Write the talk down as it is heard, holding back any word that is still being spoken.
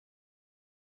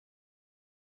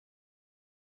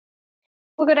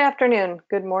Well, good afternoon,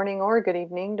 good morning, or good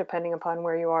evening, depending upon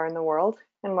where you are in the world,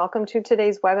 and welcome to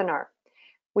today's webinar.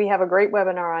 We have a great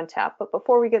webinar on tap, but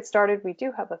before we get started, we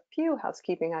do have a few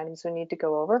housekeeping items we need to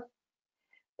go over.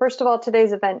 First of all,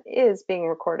 today's event is being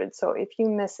recorded, so if you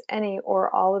miss any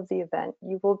or all of the event,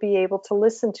 you will be able to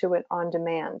listen to it on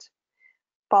demand.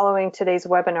 Following today's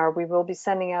webinar, we will be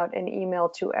sending out an email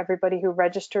to everybody who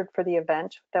registered for the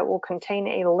event that will contain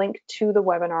a link to the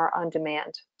webinar on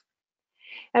demand.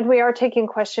 And we are taking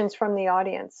questions from the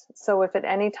audience. So if at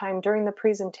any time during the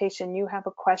presentation you have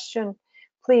a question,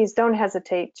 please don't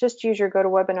hesitate. Just use your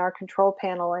GoToWebinar control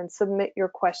panel and submit your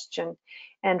question.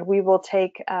 And we will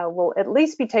take, we'll at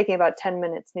least be taking about 10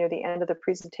 minutes near the end of the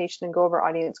presentation and go over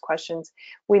audience questions.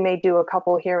 We may do a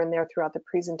couple here and there throughout the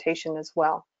presentation as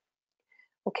well.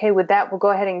 Okay, with that, we'll go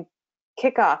ahead and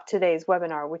kick off today's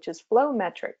webinar, which is flow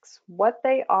metrics, what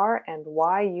they are and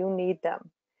why you need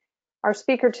them. Our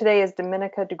speaker today is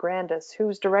Dominica DeGrandis,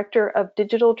 who's Director of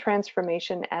Digital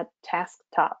Transformation at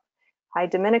TaskTop. Hi,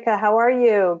 Dominica, how are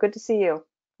you? Good to see you.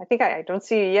 I think I don't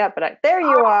see you yet, but there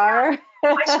you are.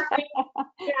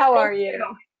 How are you?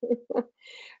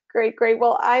 Great, great.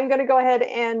 Well, I'm going to go ahead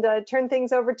and turn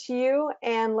things over to you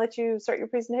and let you start your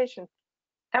presentation.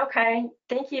 Okay,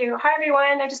 thank you. Hi,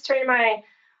 everyone. I just turned my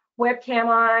webcam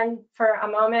on for a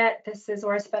moment. This is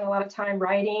where I spend a lot of time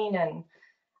writing and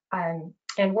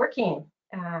working.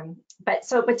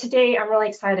 But today I'm really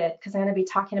excited because I'm going to be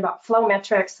talking about flow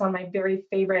metrics, one of my very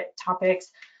favorite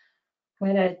topics.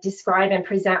 I'm going to describe and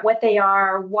present what they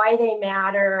are, why they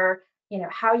matter,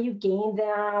 how you gain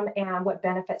them, and what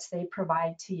benefits they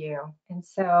provide to you. And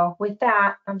so with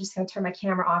that, I'm just going to turn my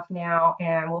camera off now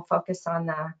and we'll focus on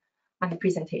the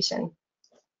presentation.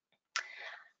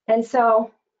 And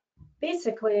so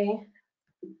basically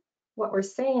what we're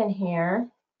saying here,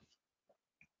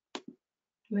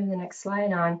 move the next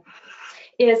slide on,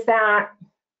 is that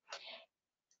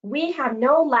we have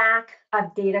no lack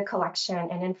of data collection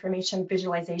and information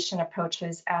visualization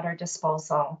approaches at our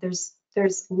disposal.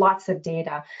 There's lots of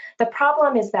data. The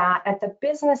problem is that at the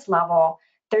business level,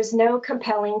 there's no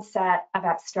compelling set of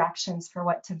abstractions for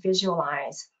what to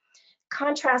visualize.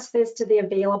 Contrast this to the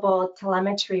available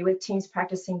telemetry with teams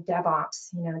practicing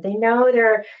DevOps. They know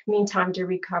their mean time to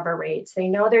recover rates, they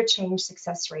know their change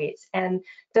success rates, and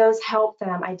those help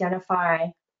them identify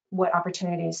what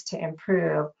opportunities to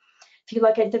improve. If you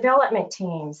look at development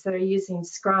teams that are using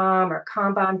Scrum or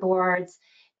Kanban boards,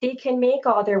 they can make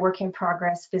all their work in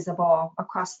progress visible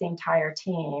across the entire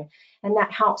team, and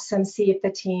that helps them see if the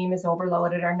team is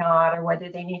overloaded or not, or whether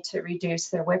they need to reduce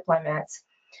their WIP limits.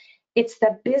 It's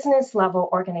the business level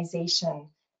organization.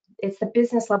 It's the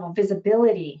business level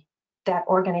visibility that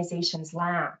organizations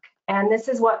lack. And this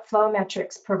is what flow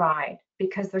metrics provide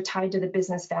because they're tied to the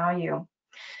business value.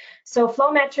 So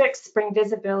flow metrics bring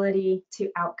visibility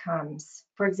to outcomes.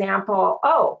 For example,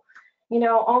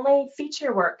 only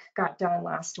feature work got done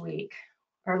last week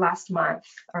or last month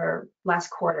or last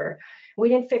quarter. We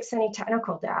didn't fix any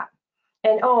technical debt.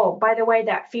 And by the way,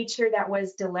 that feature that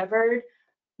was delivered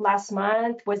last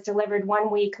month was delivered 1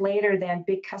 week later than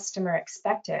big customer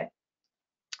expected.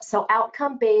 So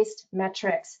outcome-based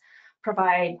metrics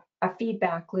provide a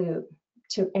feedback loop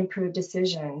to improve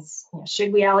decisions.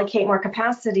 Should we allocate more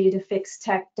capacity to fix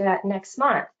tech debt next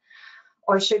month?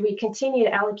 Or should we continue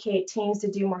to allocate teams to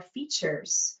do more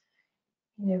features?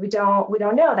 We don't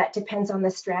know. That depends on the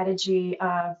strategy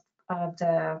of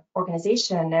the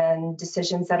organization and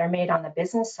decisions that are made on the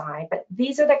business side. But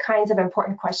these are the kinds of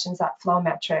important questions that flow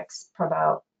metrics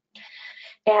promote.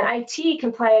 And IT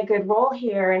can play a good role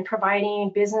here in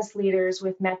providing business leaders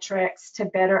with metrics to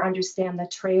better understand the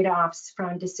trade-offs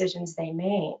from decisions they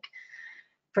make.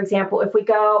 For example, if we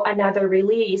go another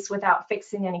release without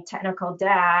fixing any technical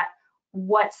debt,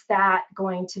 what's that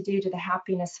going to do to the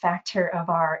happiness factor of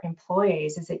our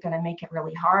employees? Is it going to make it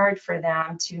really hard for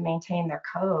them to maintain their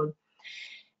code?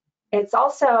 It's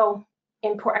also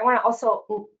important. I want to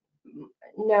also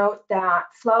note that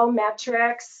flow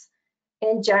metrics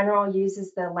in general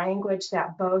uses the language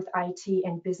that both IT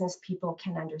and business people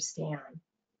can understand,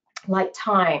 like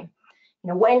time.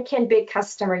 When can big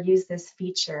customer use this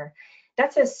feature?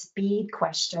 That's a speed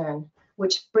question,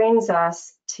 which brings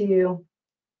us to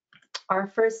our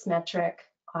first metric,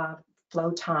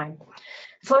 flow time.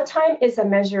 Flow time is a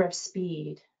measure of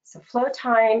speed. So flow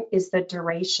time is the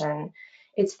duration.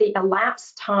 It's the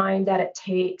elapsed time that it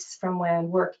takes from when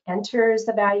work enters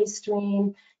the value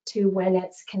stream to when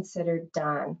it's considered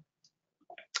done.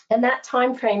 And that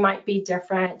time frame might be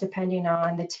different depending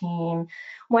on the team.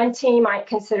 One team might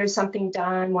consider something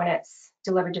done when it's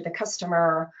delivered to the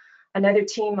customer. Another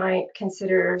team might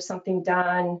consider something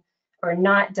done or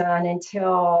not done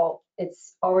until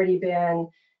it's already been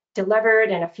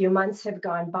delivered and a few months have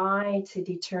gone by to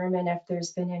determine if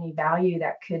there's been any value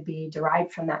that could be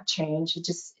derived from that change. It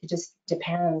just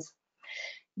depends.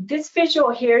 This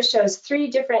visual here shows 3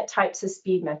 different types of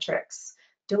speed metrics: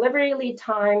 delivery lead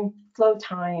time, flow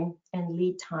time, and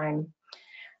lead time.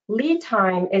 Lead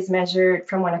time is measured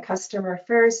from when a customer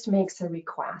first makes a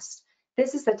request.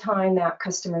 This is the time that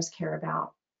customers care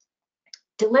about.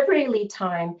 Delivery lead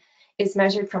time is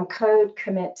measured from code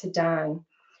commit to done.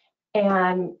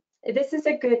 And this is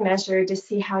a good measure to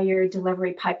see how your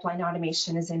delivery pipeline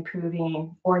automation is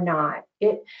improving or not.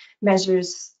 It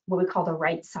measures what we call the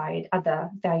right side of the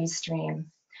value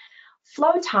stream.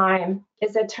 Flow time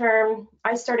is a term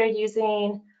I started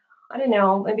using, I don't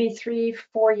know, maybe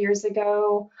 3-4 years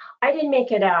ago. I didn't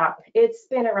make it up. It's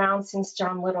been around since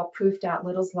John Little proved out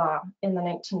Little's Law in the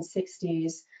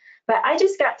 1960s. But I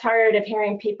just got tired of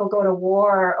hearing people go to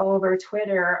war over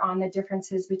Twitter on the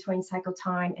differences between cycle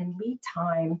time and lead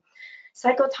time.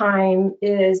 Cycle time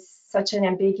is such an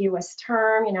ambiguous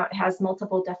term. You know, it has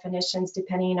multiple definitions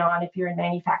depending on if you're in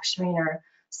manufacturing or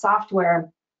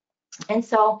software. And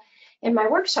so in my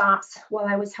workshops, while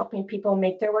I was helping people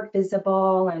make their work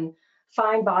visible and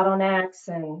find bottlenecks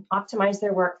and optimize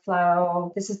their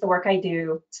workflow, this is the work I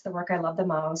do. It's the work I love the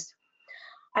most.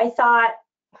 I thought,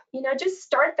 you know, just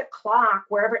start the clock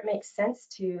wherever it makes sense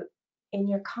to in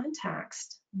your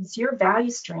context. It's your value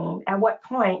stream. At what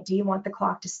point do you want the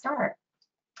clock to start?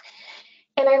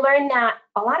 And I learned that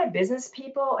a lot of business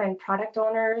people and product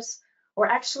owners were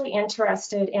actually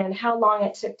interested in how long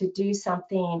it took to do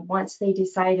something once they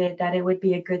decided that it would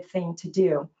be a good thing to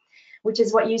do, which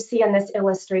is what you see in this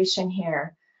illustration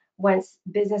here. Once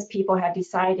business people have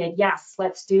decided, yes,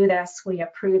 let's do this, we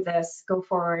approve this, go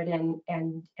forward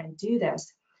and do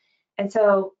this. And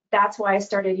so that's why I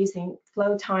started using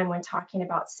flow time when talking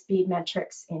about speed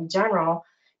metrics in general,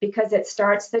 because it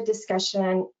starts the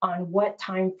discussion on what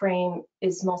time frame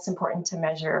is most important to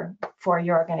measure for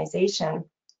your organization.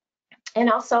 And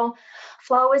also,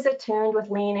 flow is attuned with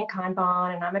lean and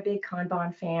Kanban, and I'm a big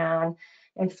Kanban fan,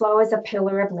 and flow is a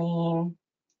pillar of lean.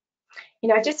 You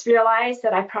know, I just realized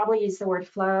that I probably used the word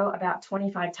flow about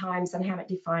 25 times and haven't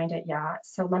defined it yet,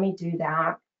 so let me do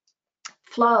that.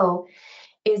 Flow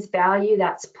is value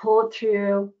that's pulled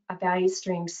through a value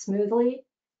stream smoothly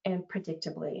and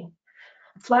predictably.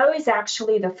 Flow is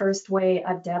actually the first way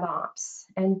of DevOps,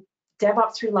 and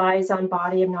DevOps relies on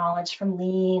body of knowledge from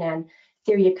lean and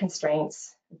theory of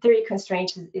constraints. Theory of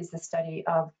constraints is the study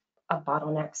of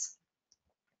bottlenecks.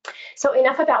 So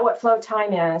enough about what flow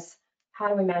time is. How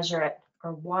do we measure it,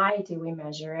 or why do we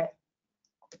measure it?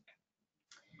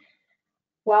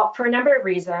 Well, for a number of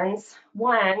reasons.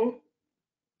 One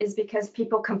is because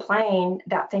people complain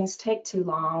that things take too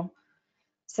long.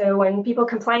 So when people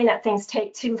complain that things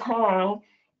take too long,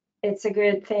 it's a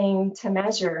good thing to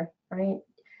measure, right?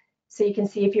 So you can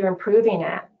see if you're improving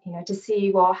it, you know, to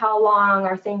see, well, how long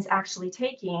are things actually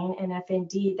taking? And if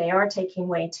indeed they are taking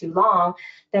way too long,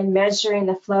 then measuring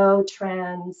the flow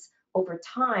trends over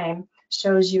time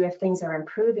shows you if things are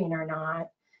improving or not.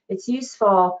 It's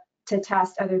useful to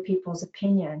test other people's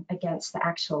opinion against the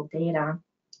actual data.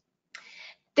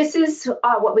 This is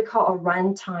what we call a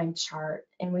runtime chart,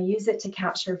 and we use it to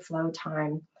capture flow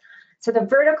time. So the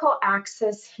vertical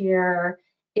axis here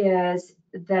is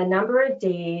the number of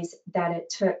days that it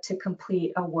took to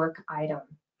complete a work item.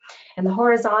 And the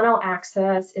horizontal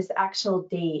axis is the actual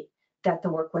date that the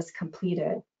work was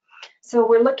completed. So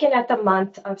we're looking at the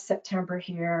month of September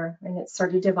here, and it's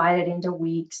sort of divided into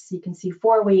weeks. You can see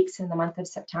 4 weeks in the month of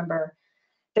September.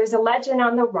 There's a legend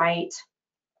on the right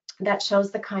that shows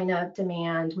the kind of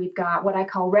demand. We've got what I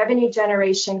call revenue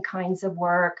generation kinds of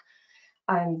work.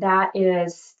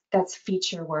 That's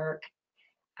feature work.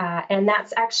 And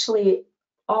that's actually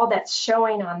all that's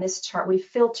showing on this chart. We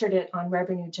filtered it on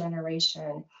revenue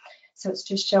generation. So it's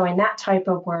just showing that type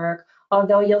of work.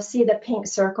 Although you'll see the pink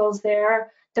circles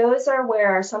there, those are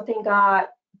where something got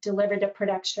delivered to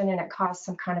production and it caused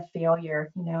some kind of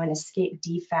failure, you know, an escape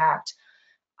defect.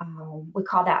 We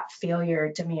call that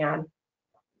failure demand.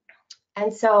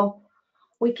 And so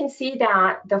we can see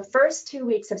that the first 2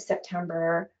 weeks of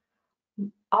September,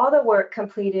 all the work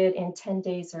completed in 10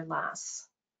 days or less.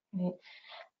 Right?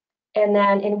 And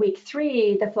then in week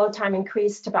 3, the flow time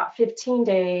increased to about 15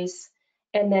 days.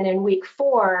 And then in week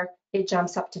 4, it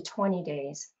jumps up to 20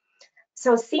 days.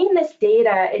 So seeing this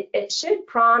data, it should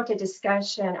prompt a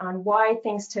discussion on why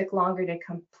things took longer to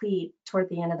complete toward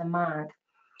the end of the month.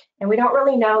 And we don't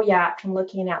really know yet from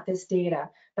looking at this data,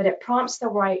 but it prompts the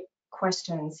right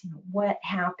questions. You know, what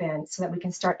happened, so that we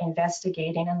can start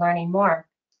investigating and learning more.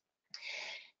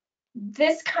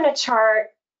 This kind of chart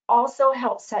also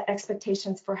helps set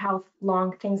expectations for how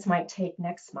long things might take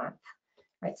next month.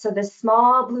 Right, so the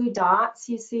small blue dots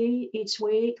you see each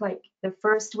week, like the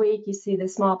first week, you see the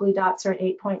small blue dots are at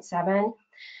 8.7.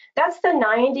 That's the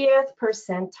 90th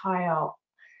percentile,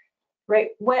 right?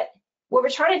 What we're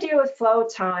trying to do with flow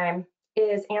time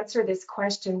is answer this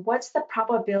question: what's the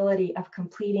probability of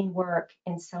completing work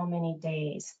in so many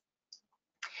days?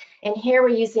 And here we're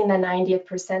using the 90th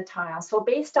percentile. So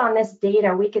based on this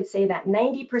data, we could say that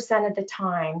 90% of the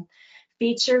time,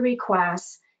 feature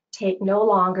requests take no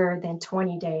longer than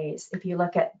 20 days if you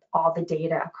look at all the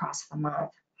data across the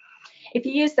month. If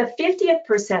you use the 50th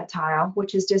percentile,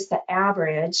 which is just the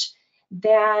average,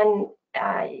 then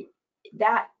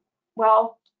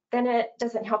then it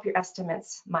doesn't help your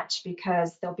estimates much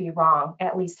because they'll be wrong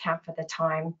at least half of the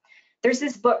time. There's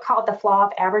this book called The Flaw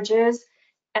of Averages,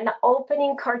 and the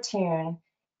opening cartoon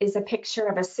is a picture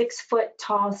of a 6-foot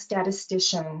tall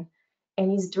statistician,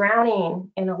 and he's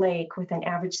drowning in a lake with an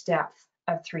average depth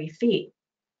of 3 feet.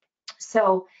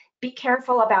 So be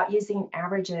careful about using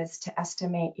averages to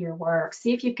estimate your work.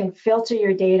 See if you can filter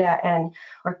your data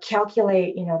or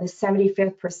calculate, the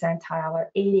 75th percentile or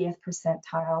 80th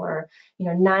percentile or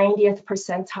 90th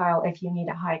percentile if you need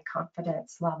a high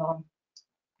confidence level.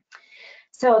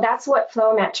 So that's what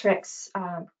flow metrics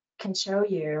can show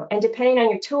you. And depending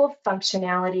on your tool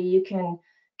functionality, you can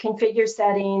configure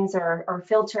settings or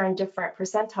filter on different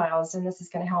percentiles, and this is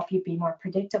going to help you be more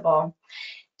predictable.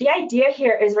 The idea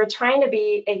here is we're trying to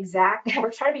be exact,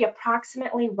 we're trying to be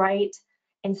approximately right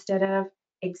instead of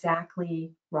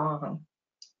exactly wrong.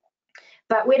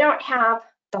 But we don't have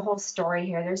the whole story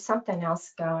here. There's something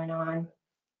else going on.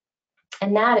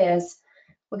 And that is,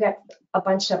 we got a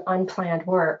bunch of unplanned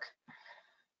work.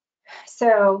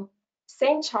 So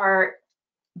same chart,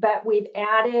 but we've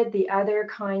added the other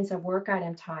kinds of work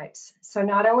item types. So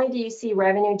not only do you see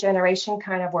revenue generation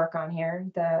kind of work on here,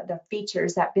 the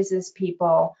features that business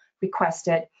people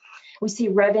requested, we see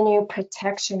revenue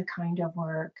protection kind of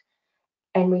work,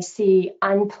 and we see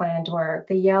unplanned work.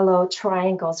 The yellow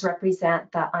triangles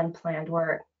represent the unplanned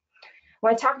work.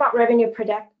 When I talk about revenue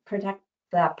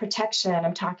protection,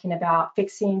 I'm talking about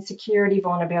fixing security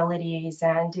vulnerabilities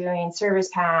and doing service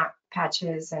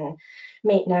patches and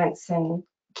maintenance and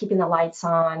keeping the lights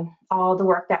on, all the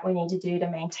work that we need to do to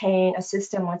maintain a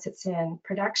system once it's in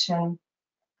production.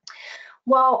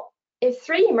 Well, if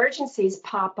 3 emergencies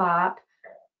pop up,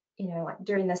 like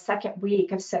during the second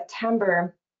week of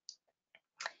September,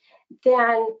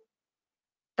 then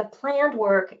the planned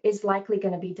work is likely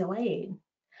going to be delayed.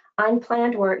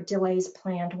 Unplanned work delays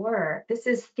planned work. This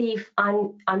is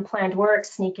unplanned work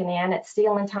sneaking in. It's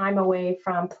stealing time away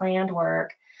from planned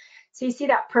work. So you see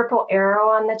that purple arrow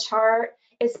on the chart?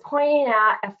 It's pointing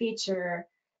at a feature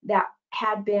that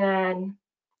had been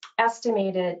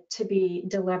estimated to be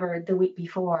delivered the week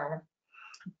before.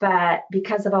 But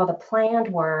because of all the planned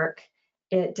work,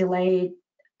 it delayed,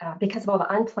 because of all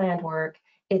the unplanned work,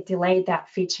 it delayed that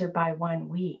feature by 1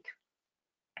 week.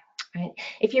 Right?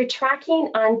 If you're tracking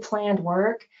unplanned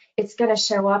work, it's going to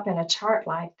show up in a chart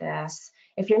like this.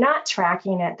 If you're not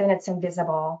tracking it, then it's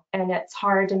invisible, and it's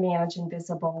hard to manage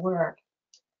invisible work.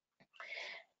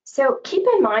 So keep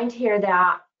in mind here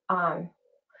that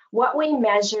what we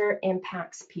measure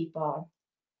impacts people,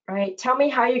 right? Tell me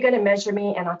how you're going to measure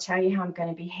me, and I'll tell you how I'm going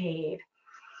to behave.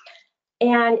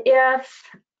 And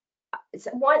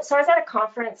so I was at a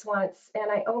conference once, and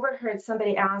I overheard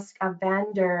somebody ask a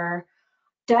vendor,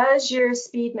 does your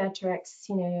speed metrics,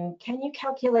 can you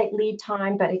calculate lead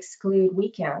time but exclude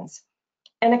weekends?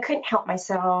 And I couldn't help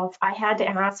myself. I had to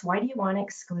ask, why do you want to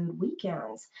exclude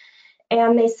weekends?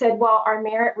 And they said, well, our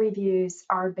merit reviews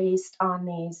are based on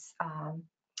these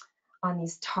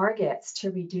targets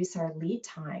to reduce our lead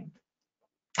time.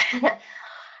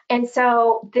 And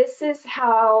so this is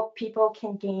how people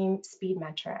can gain speed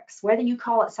metrics, whether you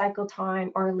call it cycle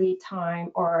time or lead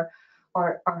time or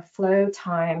flow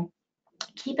time.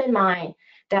 Keep in mind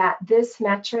that this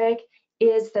metric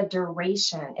is the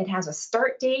duration. It has a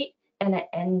start date and an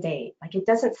end date. Like, it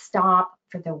doesn't stop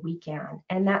for the weekend.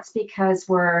 And that's because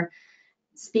we're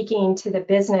speaking to the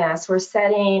business, we're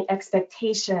setting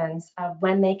expectations of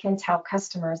when they can tell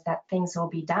customers that things will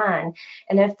be done.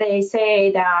 And if they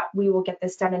say that we will get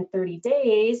this done in 30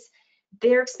 days,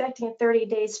 they're expecting 30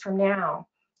 days from now,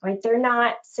 right? They're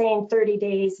not saying 30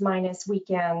 days minus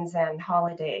weekends and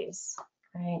holidays,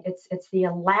 right? It's the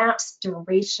elapsed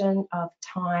duration of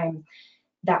time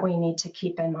that we need to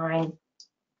keep in mind.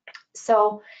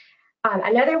 So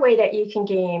another way that you can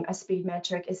gain a speed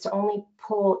metric is to only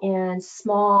pull in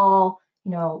small,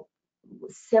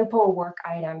 simple work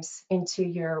items into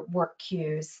your work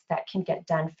queues that can get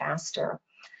done faster.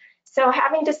 So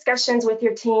having discussions with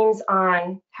your teams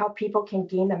on how people can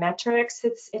gain the metrics,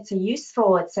 it's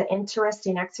an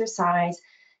interesting exercise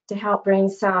to help bring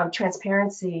some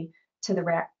transparency to the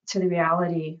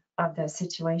reality of the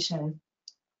situation.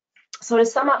 So to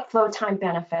sum up flow time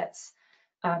benefits,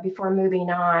 before moving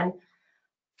on,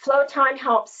 flow time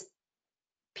helps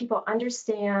people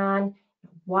understand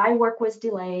why work was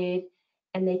delayed,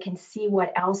 and they can see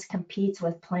what else competes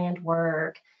with planned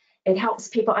work. It helps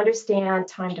people understand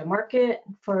time to market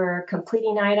for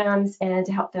completing items and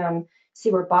to help them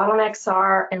see where bottlenecks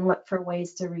are and look for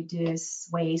ways to reduce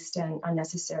waste and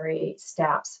unnecessary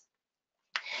steps.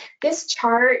 This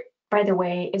chart, by the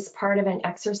way, is part of an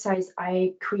exercise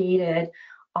I created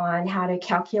on how to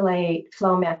calculate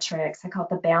flow metrics. I call it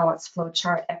the balanced flow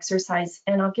chart exercise,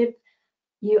 and I'll give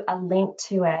you a link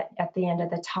to it at the end of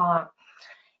the talk.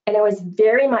 And it was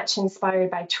very much inspired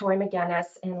by Troy McGinnis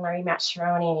and Larry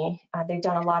Maccheroni. They've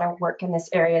done a lot of work in this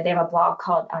area. They have a blog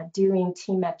called Doing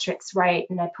Team Metrics Right,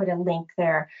 and I put a link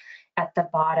there at the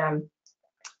bottom.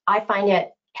 I find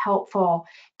it helpful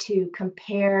to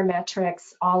compare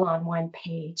metrics all on one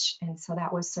page, and so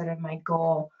that was sort of my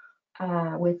goal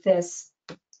with this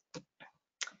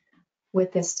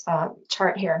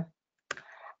chart here.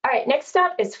 All right, next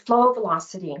up is flow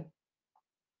velocity.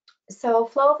 So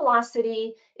flow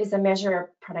velocity is a measure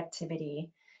of productivity.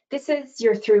 This is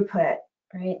your throughput,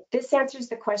 right? This answers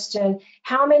the question,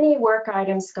 how many work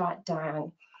items got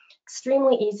done?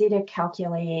 Extremely easy to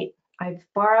calculate. I've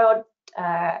borrowed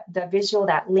the visual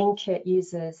that Linkit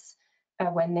uses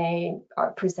when they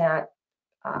present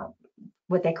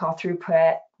what they call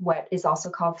throughput, what is also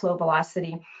called flow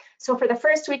velocity. So for the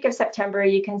first week of September,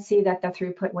 you can see that the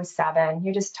throughput was 7.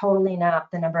 You're just totaling up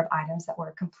the number of items that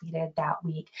were completed that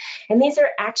week. And these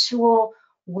are actual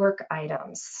work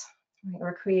items. Right?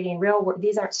 We're creating real work.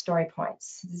 These aren't story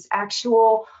points. This is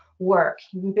actual work,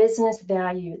 business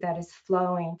value that is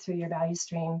flowing through your value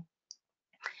stream.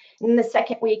 In the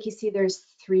second week, you see there's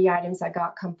 3 items that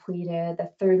got completed. The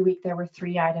third week, there were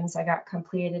 3 items that got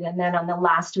completed. And then on the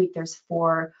last week, there's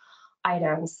 4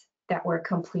 items that were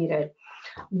completed.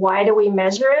 Why do we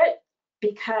measure it?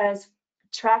 Because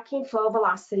tracking flow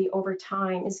velocity over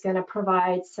time is going to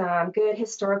provide some good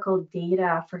historical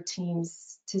data for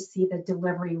teams to see the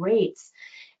delivery rates.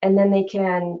 And then they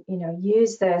can,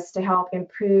 use this to help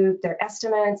improve their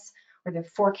estimates or their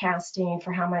forecasting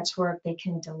for how much work they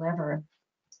can deliver.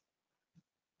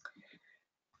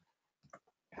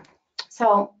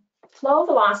 So flow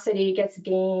velocity gets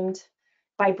gamed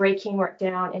by breaking work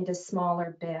down into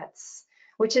smaller bits,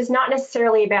 which is not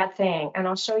necessarily a bad thing, and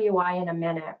I'll show you why in a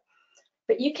minute.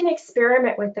 But you can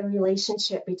experiment with the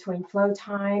relationship between flow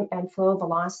time and flow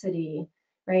velocity,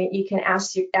 right? You can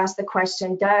ask the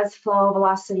question, does flow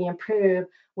velocity improve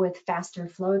with faster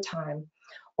flow time?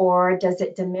 Or does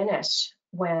it diminish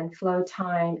when flow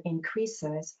time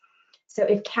increases? So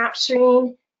if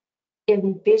capturing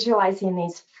and visualizing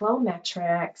these flow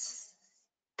metrics,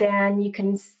 then you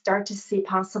can start to see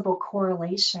possible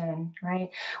correlation, right?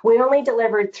 We only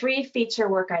delivered 3 feature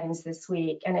work items this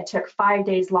week, and it took 5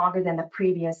 days longer than the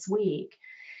previous week.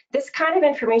 This kind of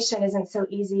information isn't so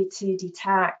easy to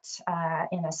detect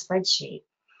in a spreadsheet.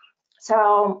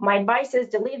 So my advice is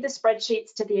to leave the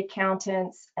spreadsheets to the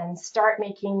accountants and start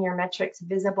making your metrics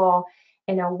visible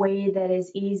in a way that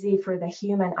is easy for the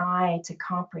human eye to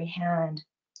comprehend.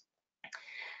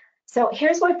 So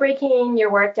here's why breaking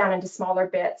your work down into smaller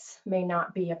bits may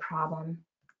not be a problem.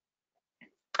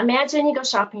 Imagine you go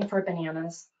shopping for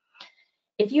bananas.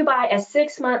 If you buy a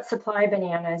 6-month supply of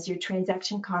bananas, your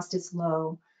transaction cost is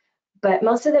low, but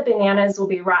most of the bananas will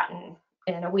be rotten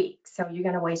in a week, so you're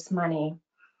going to waste money.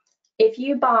 If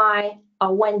you buy a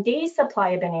 1-day supply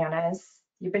of bananas,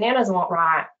 your bananas won't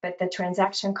rot, but the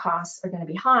transaction costs are going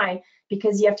to be high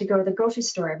because you have to go to the grocery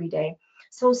store every day.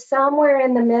 So somewhere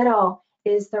in the middle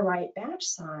is the right batch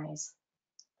size.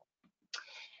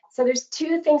 So there's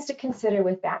 2 things to consider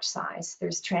with batch size.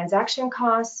 There's transaction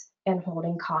costs and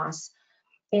holding costs.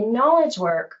 In knowledge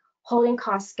work, holding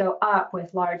costs go up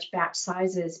with large batch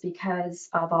sizes because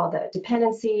of all the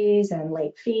dependencies and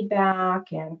late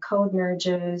feedback and code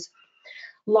merges.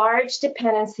 Large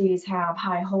dependencies have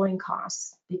high holding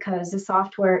costs because the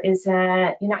software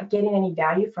you're not getting any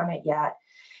value from it yet.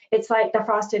 It's like the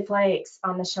Frosted Flakes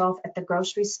on the shelf at the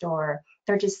grocery store.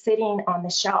 They're just sitting on the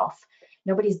shelf.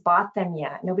 Nobody's bought them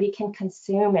yet. Nobody can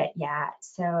consume it yet.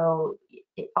 So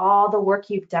all the work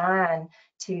you've done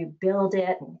to build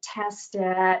it and test it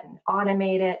and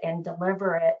automate it and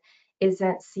deliver it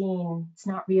isn't seen, it's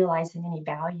not realizing any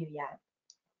value yet.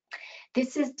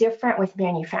 This is different with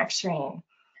manufacturing.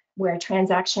 where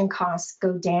transaction costs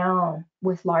go down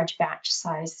with large batch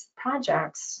size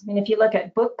projects. I mean, if you look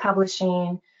at book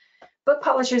publishing, book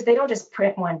publishers, they don't just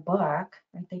print one book,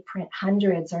 right? They print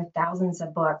hundreds or thousands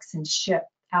of books and ship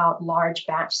out large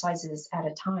batch sizes at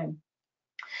a time.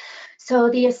 So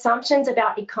the assumptions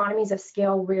about economies of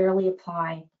scale rarely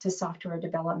apply to software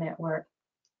development work.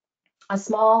 A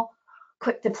small,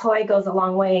 quick deploy goes a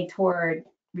long way toward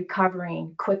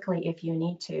recovering quickly if you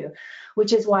need to,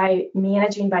 which is why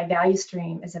managing by value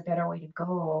stream is a better way to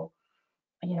go.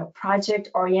 You know,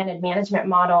 project-oriented management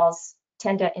models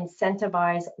tend to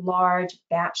incentivize large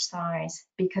batch size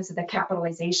because of the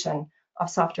capitalization of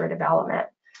software development.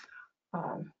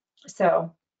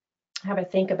 So have a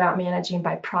think about managing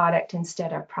by product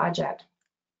instead of project.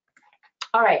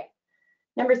 All right,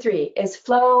 number 3 is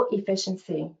flow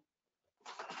efficiency.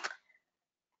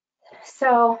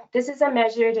 So this is a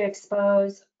measure to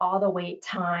expose all the wait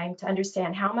time to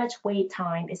understand how much wait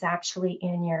time is actually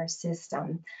in your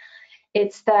system.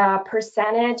 It's the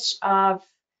percentage of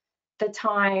the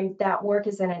time that work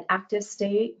is in an active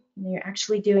state, and you're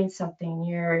actually doing something.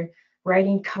 You're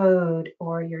writing code,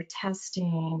 or you're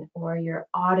testing, or you're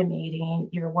automating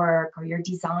your work, or you're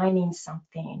designing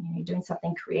something, and you're doing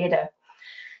something creative.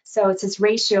 So it's this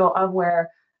ratio of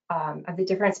of the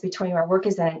difference between where work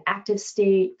is in an active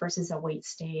state versus a wait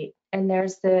state. And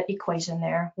there's the equation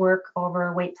there: work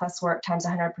over wait plus work times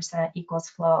 100% equals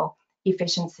flow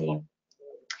efficiency.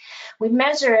 We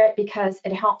measure it because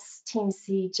it helps teams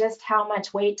see just how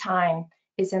much wait time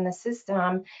is in the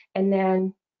system and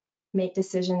then make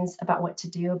decisions about what to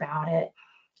do about it.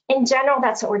 In general,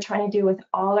 that's what we're trying to do with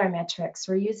all our metrics.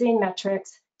 We're using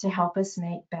metrics to help us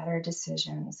make better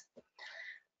decisions.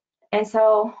 And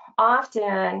so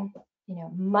often, you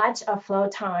know, much of flow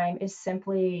time is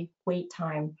simply wait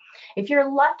time. If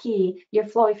you're lucky, your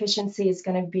flow efficiency is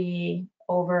going to be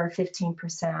over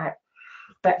 15%.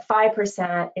 But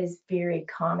 5% is very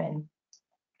common.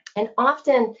 And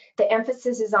often the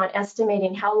emphasis is on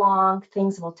estimating how long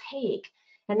things will take.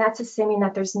 And that's assuming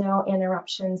that there's no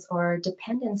interruptions or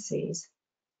dependencies.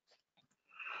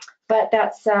 But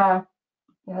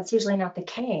that's usually not the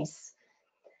case,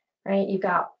 right? You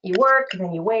work,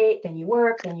 then you wait, then you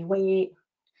work, then you wait.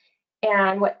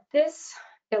 And what this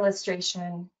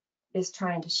illustration is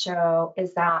trying to show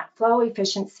is that flow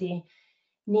efficiency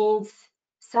needs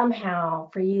somehow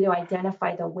for you to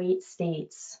identify the wait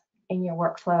states in your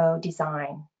workflow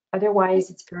design. Otherwise,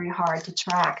 it's very hard to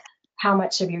track how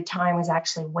much of your time was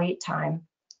actually wait time.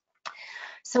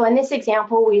 So in this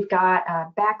example, we've got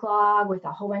a backlog with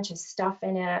a whole bunch of stuff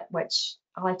in it, which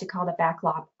I like to call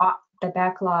the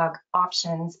backlog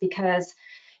options, because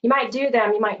you might do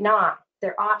them, you might not.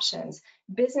 They're options.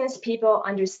 Business people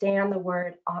understand the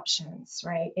word options,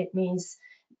 right? It means,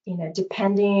 you know,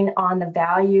 depending on the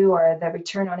value or the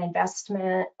return on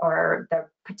investment or the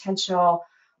potential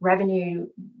revenue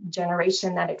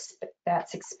generation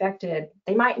that's expected,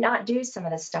 they might not do some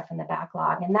of this stuff in the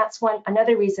backlog. And that's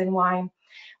another reason why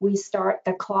we start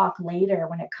the clock later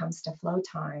when it comes to flow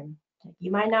time. You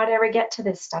might not ever get to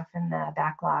this stuff in the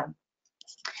backlog.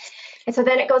 And so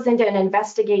then it goes into an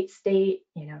investigate state.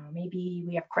 You know, maybe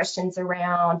we have questions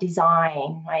around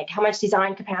design, like how much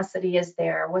design capacity is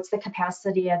there? What's the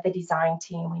capacity of the design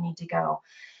team? We need to go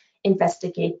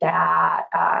investigate that.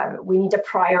 We need to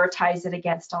prioritize it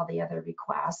against all the other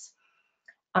requests.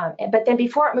 But then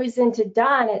before it moves into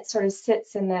done, it sort of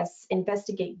sits in this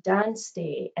investigate done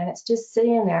state, and it's just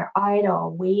sitting there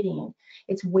idle, waiting.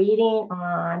 It's waiting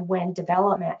on when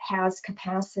development has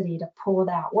capacity to pull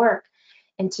that work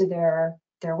into their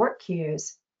work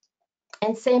queues.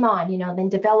 And same on, you know, then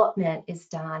development is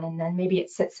done, and then maybe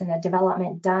it sits in a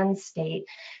development done state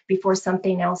before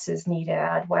something else is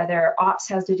needed, whether ops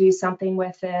has to do something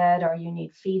with it or you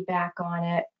need feedback on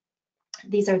it.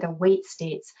 These are the wait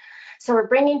states. So we're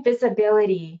bringing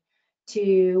visibility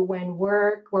to when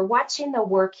we're watching the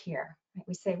work here. Right?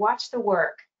 We say, watch the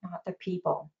work, not the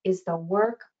people. Is the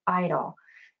work idle?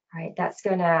 Right? That's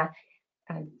going to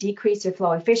decrease your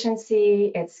flow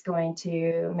efficiency. It's going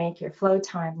to make your flow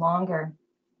time longer.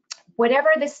 Whatever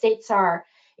the states are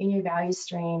in your value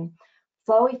stream,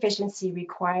 flow efficiency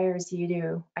requires you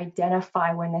to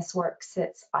identify when this work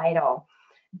sits idle.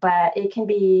 But it can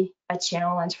be a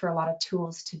challenge for a lot of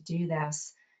tools to do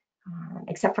this,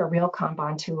 except for real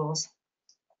Kanban tools.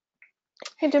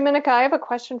 Hey, Dominica, I have a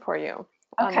question for you.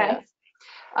 Okay.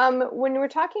 When we're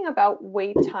talking about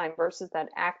wait time versus that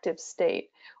active state,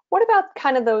 what about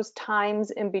kind of those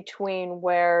times in between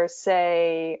where,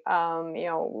 say, you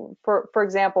know, for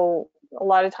example, a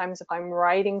lot of times if I'm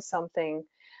writing something,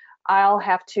 I'll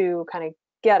have to kind of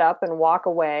get up and walk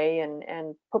away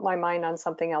and put my mind on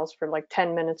something else for like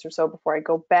 10 minutes or so before I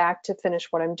go back to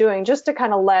finish what I'm doing, just to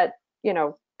kind of let,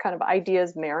 kind of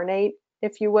ideas marinate,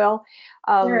 if you will.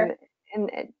 Sure.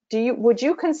 And would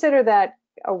you consider that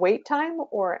a wait time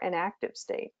or an active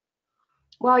state?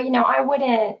 Well, I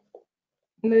wouldn't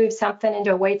move something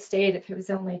into a wait state if it was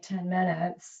only 10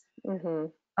 minutes. Hmm.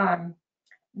 Um,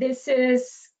 this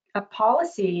is a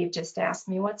policy. You've just asked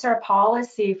me, what's our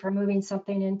policy for moving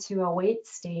something into a wait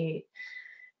state?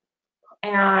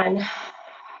 And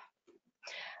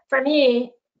for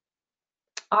me,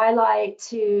 I like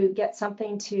to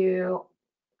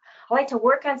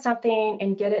work on something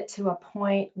and get it to a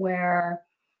point where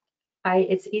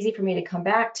it's easy for me to come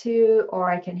back to, or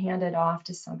I can hand it off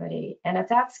to somebody. And if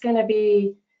that's going to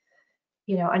be,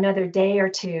 another day or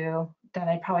two, then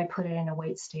I'd probably put it in a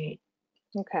wait state.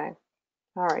 Okay.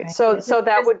 All right. Right? So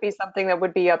that would be something that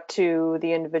would be up to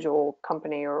the individual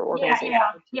company or Yeah, organization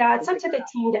yeah. to It's up to figure the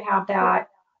team to have out. that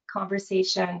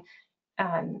conversation.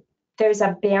 Um, there's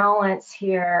a balance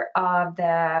here of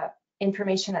the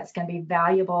information that's going to be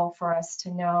valuable for us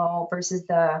to know versus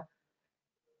the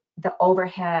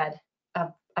overhead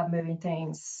of moving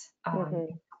things Hmm. into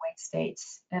wait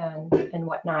states and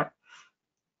whatnot.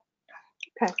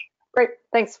 Okay. Great.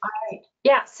 Thanks. All right.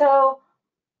 Yeah. So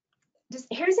just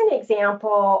here's an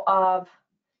example of,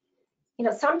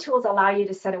 some tools allow you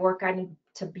to set a work item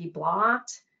to be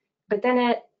blocked, but then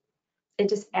it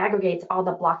just aggregates all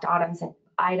the blocked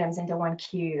items into one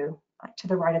queue to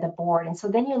the right of the board. And so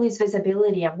then you lose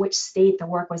visibility of which state the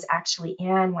work was actually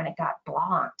in when it got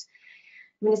blocked.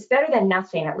 I mean, it's better than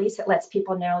nothing. At least it lets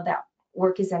people know that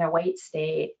work is in a wait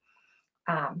state.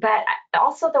 But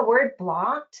also the word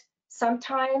blocked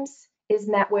sometimes is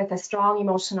met with a strong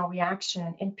emotional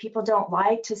reaction, and people don't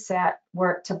like to set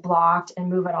work to blocked and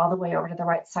move it all the way over to the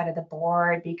right side of the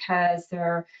board because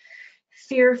they're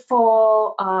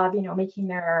fearful of, making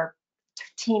their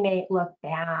teammate look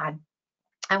bad.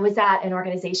 I was at an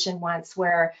organization once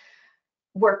where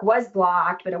work was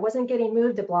blocked, but it wasn't getting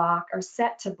moved to block or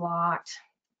set to blocked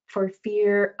for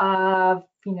fear of,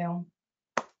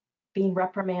 being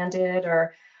reprimanded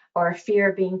or fear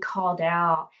of being called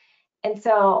out. And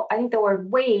so I think the word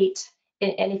wait,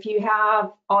 and if you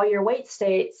have all your wait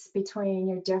states between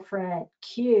your different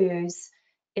queues,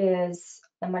 is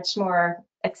a much more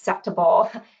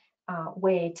acceptable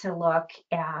way to look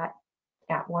at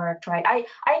work, right?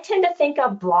 I tend to think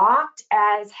of blocked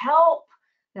as help,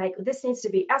 like this needs to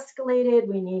be escalated.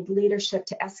 We need leadership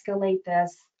to escalate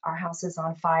this. Our house is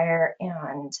on fire,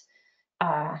 and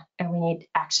we need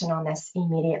action on this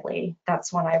immediately.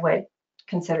 That's when I would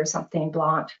consider something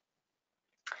blocked.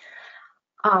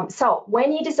 So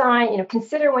when you design,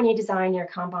 consider when you design your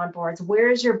Kanban boards,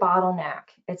 where's your bottleneck?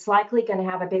 It's likely going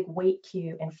to have a big wait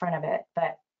queue in front of it,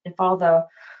 but if all the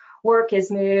work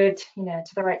is moved,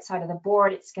 to the right side of the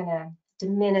board, it's going to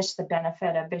diminish the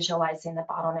benefit of visualizing the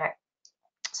bottleneck.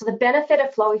 So the benefit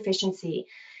of flow efficiency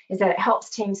is that it helps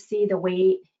teams see the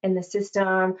weight in the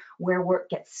system, where work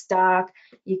gets stuck.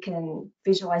 You can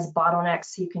visualize bottlenecks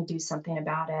so you can do something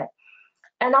about it.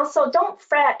 And also, don't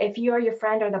fret if you or your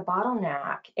friend are the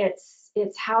bottleneck.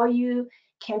 It's how you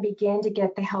can begin to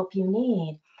get the help you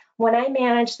need. When I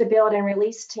managed the build and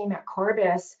release team at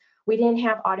Corbis, we didn't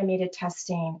have automated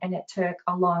testing, and it took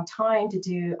a long time to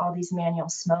do all these manual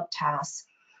smoke tests,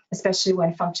 especially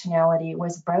when functionality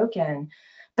was broken.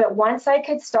 But once I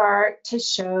could start to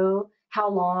show how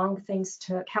long things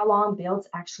took, how long builds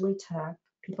actually took,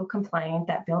 people complained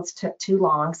that builds took too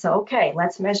long. So, okay,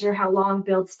 let's measure how long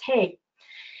builds take,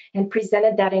 and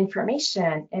presented that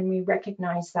information. And we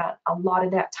recognized that a lot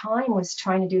of that time was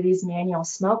trying to do these manual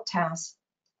smoke tests.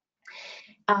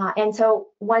 And so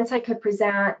once I could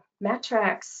present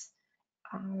metrics,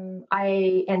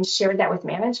 and shared that with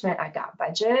management, I got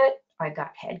budget, I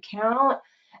got headcount.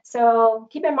 So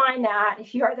keep in mind that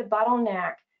if you are the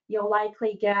bottleneck, you'll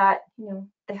likely get,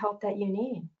 the help that you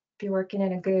need if you're working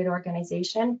in a good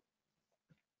organization.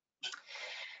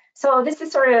 So this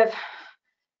is sort of,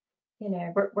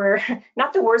 we're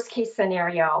not the worst case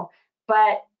scenario,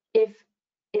 but if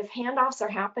handoffs are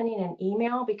happening in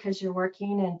email because you're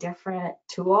working in different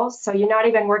tools, so you're not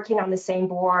even working on the same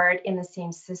board in the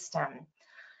same system,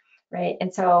 right?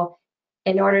 And so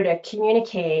in order to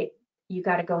communicate, you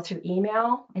got to go through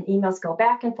email, and emails go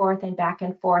back and forth and back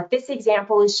and forth. This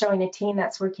example is showing a team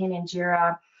that's working in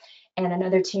Jira and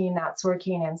another team that's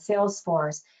working in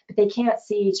Salesforce, but they can't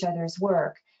see each other's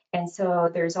work. And so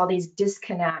there's all these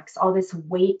disconnects, all this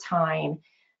wait time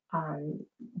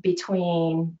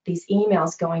between these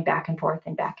emails going back and forth,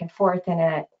 and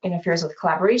it interferes with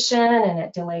collaboration, and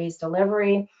it delays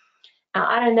delivery.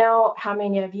 I don't know how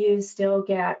many of you still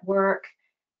get work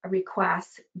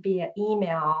requests via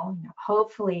email.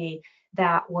 Hopefully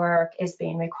that work is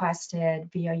being requested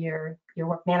via your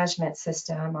work management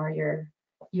system or your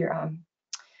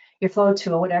flow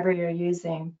tool, whatever you're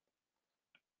using.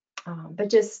 But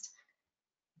just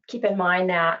keep in mind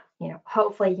that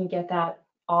hopefully you can get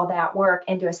all that work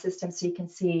into a system so you can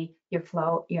see your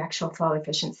actual flow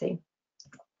efficiency.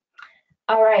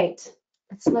 All right,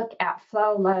 let's look at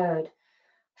flow load.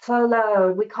 Flow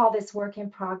load, we call this work in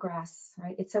progress,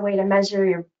 right? It's a way to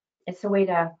measure it's a way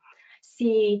to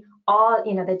see all,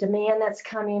 the demand that's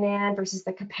coming in versus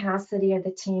the capacity of the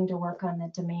team to work on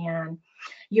the demand.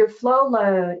 Your flow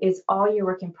load is all your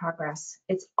work in progress.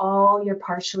 It's all your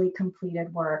partially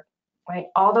completed work, right?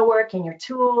 All the work in your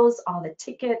tools, all the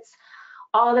tickets,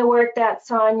 all the work that's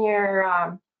on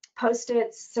your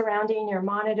Post-its surrounding your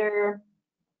monitor,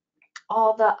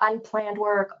 all the unplanned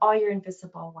work, all your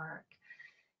invisible work.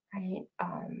 Right?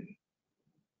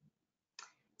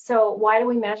 So why do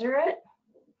we measure it?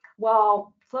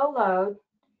 Well, flow load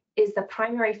is the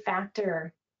primary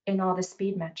factor in all the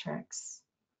speed metrics,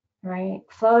 right?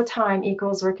 Flow time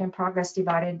equals work in progress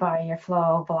divided by your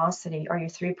flow velocity or your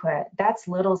throughput. That's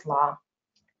Little's law,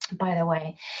 by the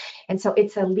way. And so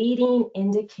it's a leading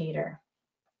indicator,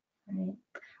 right?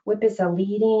 WIP is a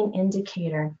leading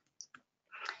indicator.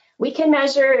 We can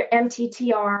measure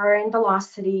MTTR and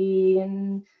velocity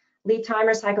and lead time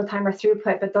or cycle time or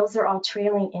throughput, but those are all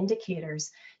trailing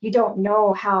indicators. You don't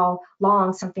know how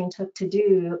long something took to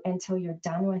do until you're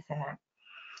done with it,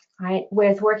 right?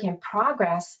 With work in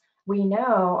progress, we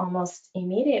know almost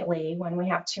immediately when we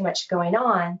have too much going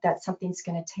on that something's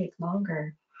going to take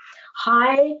longer.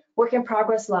 High work in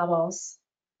progress levels,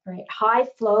 right? High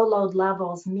flow load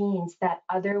levels means that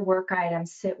other work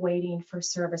items sit waiting for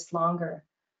service longer.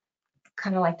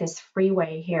 Kind of like this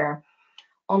freeway here.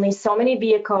 Only so many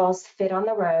vehicles fit on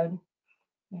the road.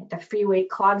 The freeway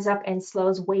clogs up and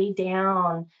slows way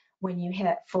down when you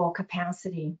hit full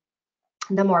capacity.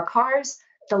 The more cars,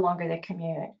 the longer the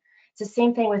commute. It's the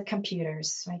same thing with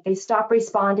computers, right? They stop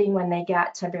responding when they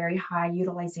get to very high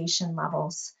utilization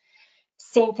levels.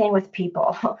 Same thing with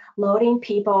people. Loading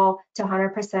people to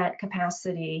 100%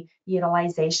 capacity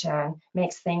utilization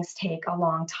makes things take a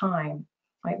long time.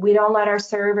 Right? We don't let our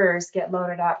servers get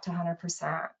loaded up to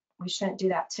 100%. We shouldn't do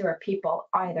that to our people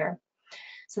either.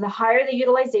 So the higher the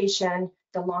utilization,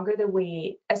 the longer the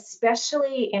wait,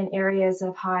 especially in areas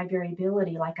of high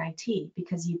variability like IT,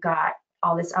 because you've got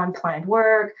all this unplanned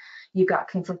work, you've got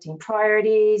conflicting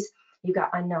priorities, you've got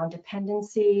unknown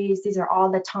dependencies. These are all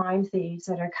the time thieves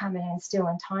that are coming in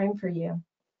stealing time for you.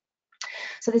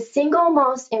 So the single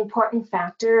most important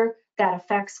factor that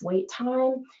affects wait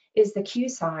time is the queue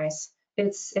size.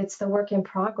 It's the work in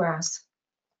progress.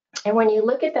 And when you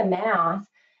look at the math,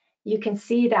 you can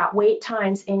see that wait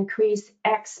times increase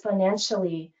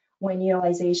exponentially when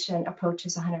utilization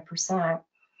approaches 100%.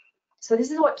 So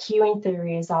this is what queuing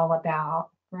theory is all about,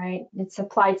 right? It's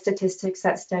applied statistics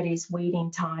that studies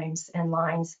waiting times and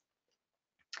lines.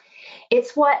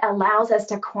 It's what allows us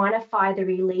to quantify the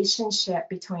relationship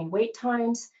between wait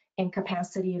times and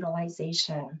capacity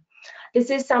utilization. This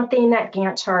is something that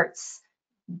Gantt charts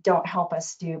don't help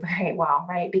us do very well,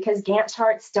 right? Because Gantt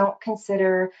charts don't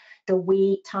consider the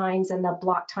wait times and the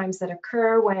block times that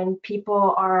occur when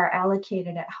people are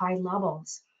allocated at high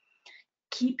levels.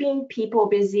 Keeping people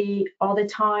busy all the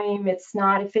time, it's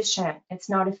not efficient, it's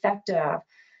not effective,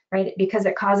 right? Because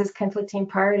it causes conflicting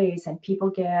priorities and people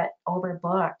get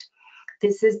overbooked.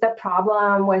 This is the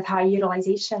problem with high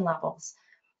utilization levels.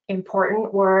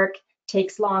 Important work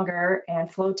takes longer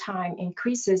and flow time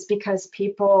increases because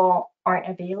people aren't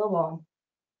available.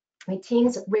 I mean,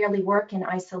 teams rarely work in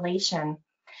isolation.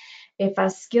 If a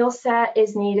skill set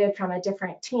is needed from a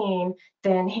different team,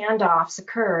 then handoffs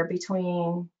occur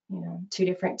between two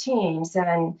different teams.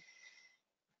 And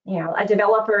a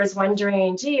developer is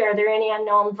wondering, gee, are there any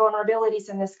unknown vulnerabilities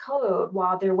in this code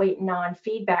while they're waiting on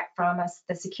feedback from us,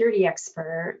 the security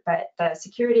expert, but the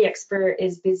security expert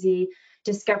is busy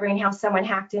discovering how someone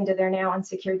hacked into their now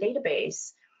unsecure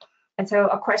database. And so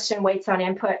a question waits on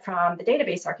input from the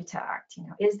database architect.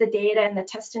 Is the data in the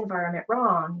test environment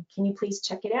wrong? Can you please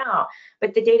check it out?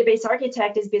 But the database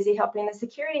architect is busy helping the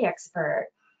security expert.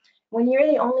 When you're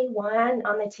the only one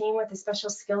on the team with a special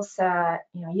skill set,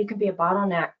 you can be a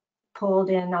bottleneck pulled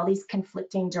in all these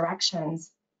conflicting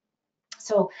directions.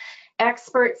 So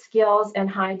expert skills and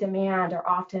high demand are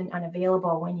often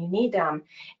unavailable when you need them.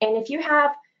 And if you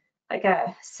have like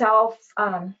a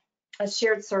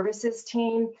shared services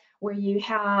team where you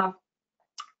have,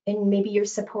 and maybe you're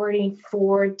supporting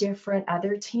 4 different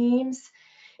other teams,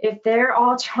 if they're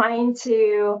all trying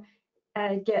to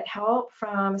get help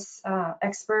from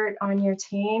expert on your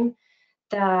team,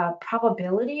 the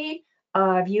probability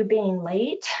of you being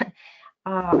late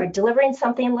or delivering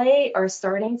something late or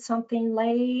starting something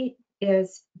late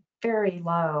is very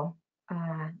low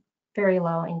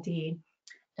indeed,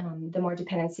 the more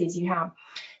dependencies you have.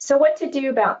 So what to do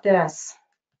about this?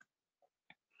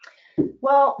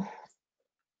 Well,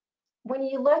 when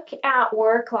you look at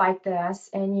work like this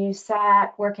and you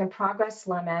set work in progress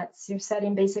limits, you're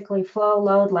setting basically flow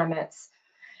load limits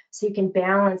so you can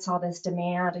balance all this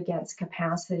demand against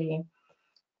capacity.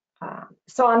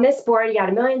 So on this board, you got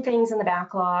a million things in the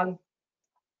backlog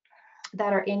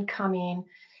that are incoming.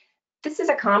 This is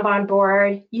a Kanban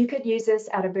board. You could use this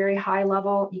at a very high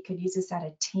level. You could use this at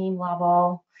a team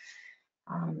level.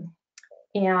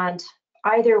 And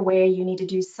either way, you need to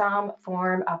do some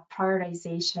form of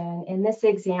prioritization. In this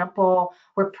example,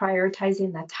 we're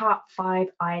prioritizing the top 5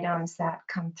 items that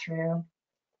come through.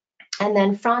 And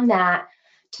then from that,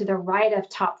 to the right of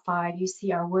top 5, you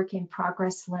see our work in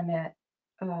progress limit,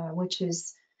 which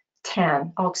is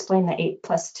 10. I'll explain the 8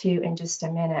 plus 2 in just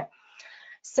a minute.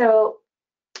 So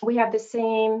we have the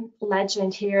same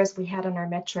legend here as we had on our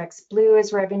metrics. Blue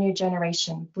is revenue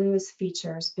generation, blue is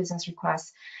features, business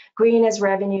requests. Green is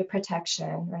revenue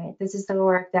protection, right? This is the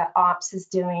work that ops is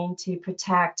doing to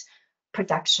protect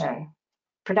production.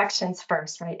 Production's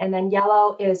first, right? And then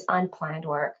yellow is unplanned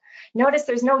work. Notice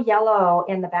there's no yellow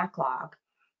in the backlog,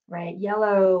 right?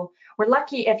 Yellow, we're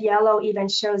lucky if yellow even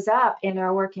shows up in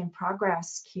our work in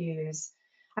progress queues.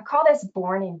 I call this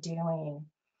born in doing,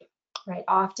 right?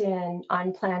 Often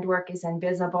unplanned work is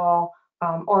invisible,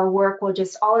 or work will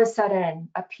just all of a sudden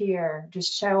appear,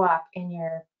 just show up in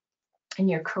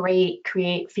your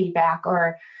create feedback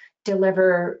or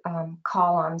deliver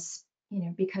columns,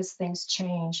 because things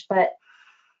change. But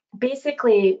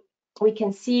basically, we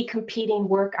can see competing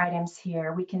work items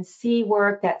here. We can see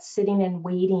work that's sitting and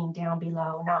waiting down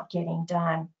below, not getting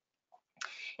done.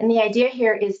 And the idea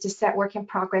here is to set work in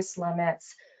progress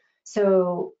limits.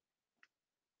 So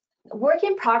work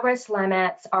in progress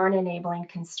limits are an enabling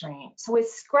constraint. So with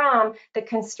Scrum, the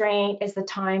constraint is the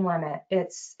time limit.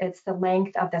 It's the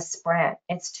length of the sprint.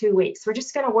 It's 2 weeks. We're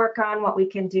just going to work on what we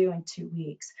can do in 2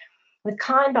 weeks. With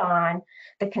Kanban,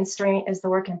 the constraint is the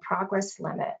work in progress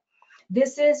limit.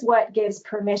 This is what gives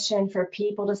permission for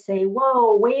people to say,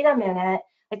 whoa, wait a minute,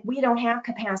 like we don't have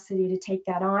capacity to take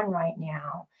that on right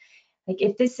now. Like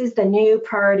if this is the new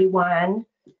priority 1,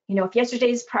 if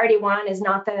yesterday's priority 1 is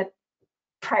not the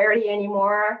priority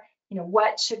anymore,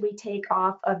 what should we take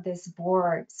off of this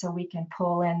board so we can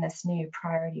pull in this new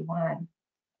priority 1?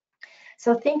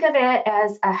 So think of it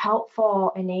as a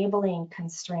helpful enabling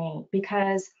constraint,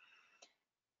 because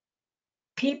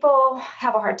people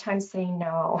have a hard time saying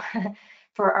no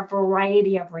for a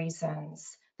variety of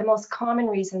reasons. The most common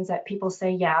reasons that people say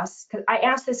yes, because I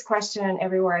ask this question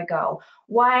everywhere I go,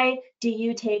 why do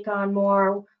you take on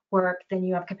more work than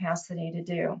you have capacity to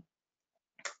do?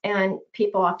 And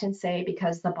people often say,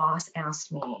 because the boss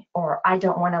asked me, or I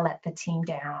don't want to let the team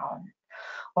down,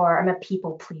 or I'm a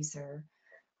people pleaser.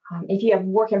 If you have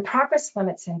work in progress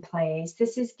limits in place,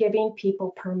 this is giving people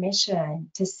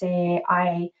permission to say,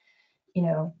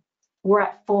 we're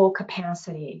at full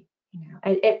capacity.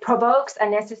 It provokes a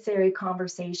necessary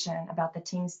conversation about the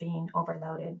teams being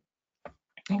overloaded.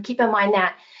 And keep in mind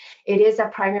that it is a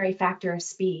primary factor of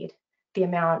speed, the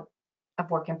amount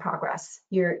of work in progress,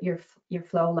 your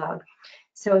flow load.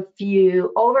 So if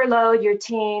you overload your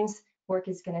teams, work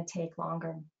is going to take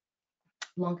longer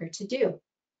to do.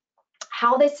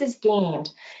 How this is gained.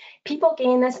 People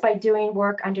gain this by doing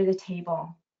work under the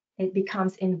table. It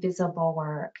becomes invisible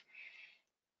work.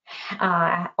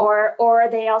 Or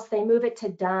they move it to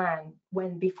done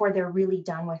before they're really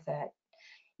done with it.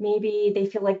 Maybe they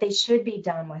feel like they should be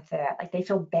done with it, like they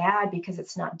feel bad because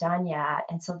it's not done yet,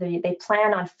 and so they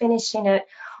plan on finishing it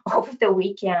over the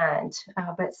weekend,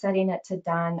 but setting it to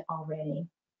done already.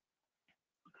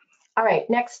 All right,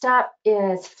 next up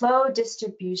is flow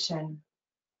distribution.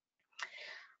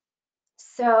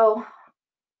 So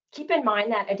keep in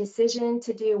mind that a decision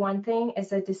to do one thing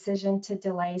is a decision to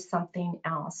delay something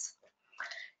else.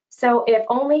 So if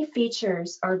only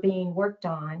features are being worked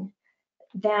on,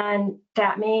 then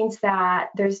that means that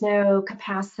there's no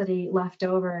capacity left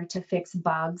over to fix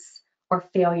bugs or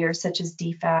failures such as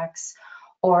defects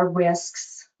or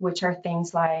risks, which are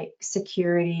things like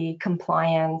security,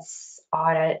 compliance,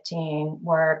 auditing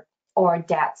work, or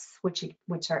debts, which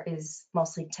is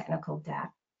mostly technical debt.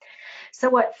 So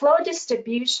what flow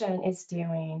distribution is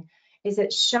doing is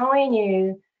it's showing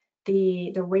you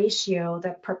the ratio,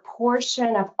 the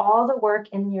proportion of all the work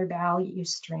in your value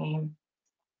stream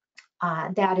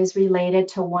that is related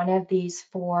to one of these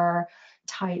 4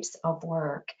 types of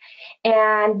work.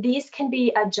 And these can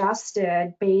be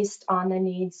adjusted based on the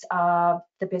needs of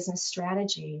the business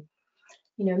strategy.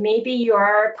 You know, maybe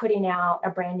you're putting out a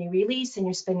brand new release and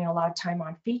you're spending a lot of time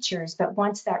on features, but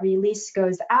once that release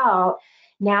goes out,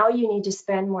 now you need to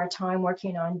spend more time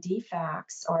working on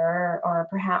defects or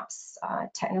perhaps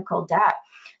technical debt.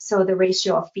 So the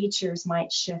ratio of features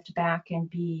might shift back and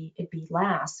be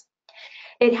less.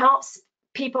 It helps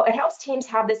teams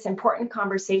have this important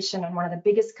conversation. And one of the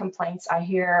biggest complaints I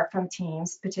hear from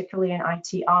teams, particularly in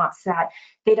IT ops, that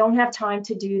they don't have time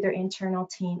to do their internal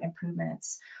team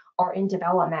improvements, or in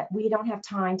development, we don't have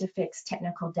time to fix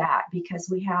technical debt because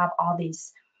we have all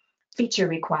these feature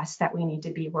requests that we need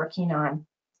to be working on.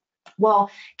 Well,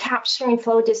 capturing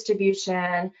flow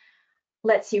distribution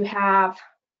helps you have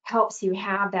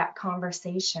that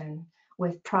conversation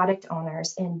with product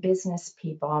owners and business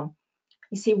people.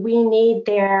 You see, we need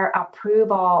their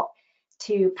approval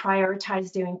to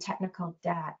prioritize doing technical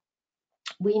debt.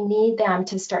 We need them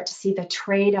to start to see the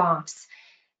trade-offs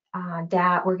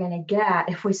that we're going to get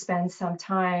if we spend some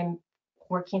time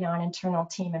working on internal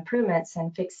team improvements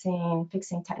and fixing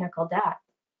technical debt.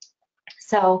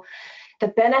 So the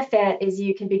benefit is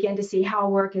you can begin to see how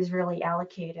work is really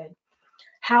allocated.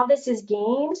 How this is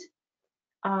gained,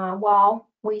 well,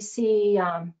 we see,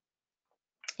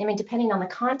 depending on the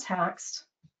context,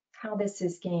 how this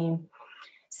is gained.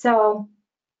 So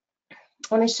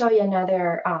let me show you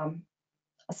another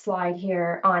slide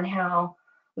here on how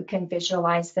we can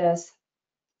visualize this.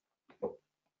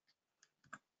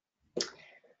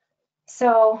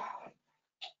 So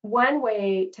one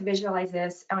way to visualize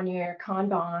this on your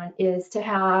Kanban is to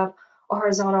have a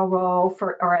horizontal row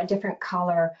or a different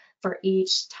color for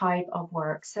each type of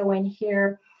work. So in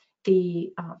here,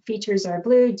 the features are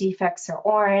blue, defects are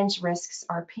orange, risks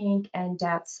are pink, and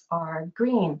debts are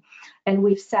green. And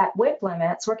we've set WIP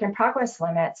limits, work in progress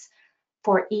limits,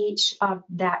 for each of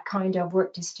that kind of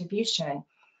work distribution.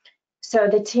 So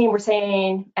the team, we're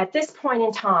saying at this point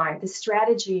in time, the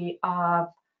strategy of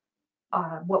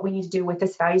what we need to do with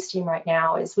this value stream right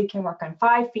now is we can work on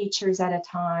 5 features at a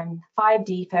time, 5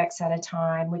 defects at a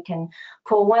time. We can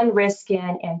pull 1 risk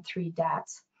in and 3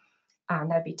 debts.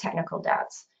 That'd be technical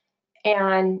debts.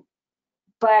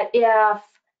 But if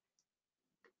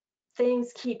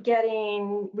things keep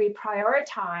getting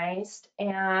reprioritized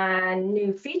and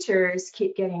new features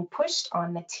keep getting pushed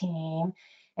on the team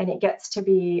and it gets to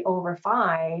be over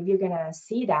 5, you're going to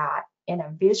see that in a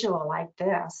visual like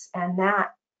this. And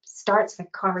that starts the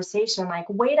conversation like,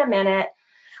 wait a minute,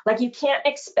 like you can't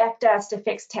expect us to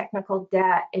fix technical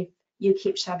debt if you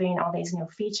keep shoving all these new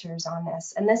features on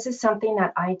this. And this is something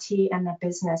that IT and the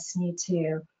business need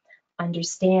to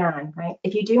understand, right?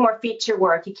 If you do more feature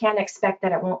work, you can't expect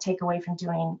that it won't take away from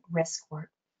doing risk work.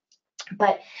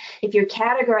 But if you're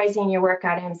categorizing your work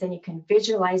items and you can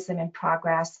visualize them in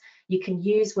progress, you can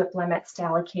use WIP limits to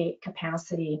allocate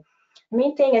capacity. The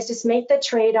main thing is just make the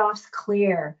trade-offs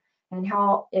clear and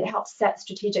how it helps set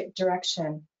strategic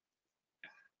direction.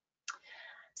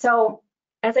 So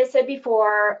as I said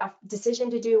before, a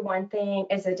decision to do one thing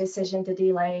is a decision to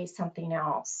delay something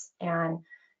else. And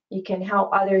you can help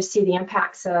others see the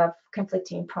impacts of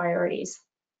conflicting priorities.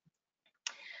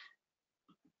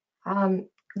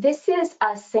 This is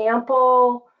a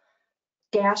sample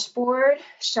dashboard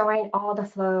showing all the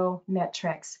flow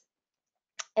metrics.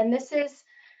 And this is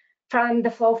from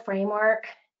the flow framework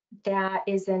that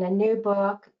is in a new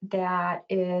book that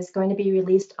is going to be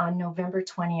released on November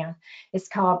 20th. It's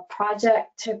called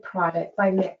Project to Product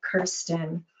by Mick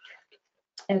Kirsten.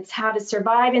 It's how to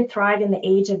survive and thrive in the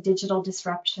age of digital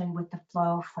disruption with the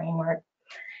flow framework.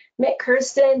 Mick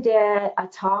Kirsten did a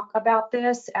talk about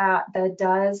this at the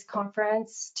DOES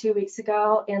conference 2 weeks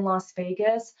ago in Las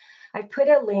Vegas. I put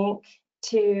a link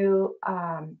to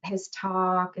his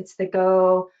talk. It's the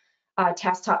Go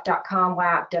TaskTalk.com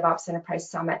WAP DevOps Enterprise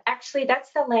Summit. Actually,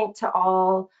 that's the link to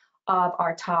all of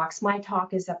our talks. My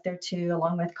talk is up there too,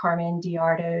 along with Carmen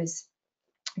Diardo's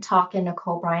talk and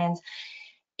Nicole Bryan's.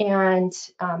 And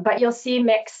but you'll see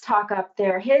Mick's talk up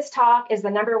there. His talk is the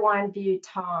 #1 viewed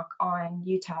talk on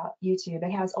YouTube.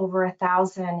 It has over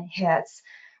 1,000 hits,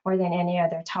 more than any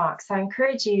other talk. So I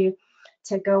encourage you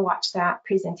to go watch that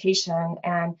presentation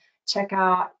and check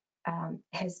out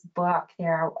his book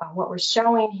there. What we're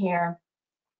showing here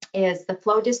is the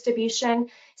flow distribution.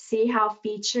 See how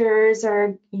features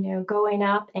are, going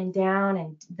up and down,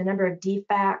 and the number of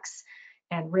defects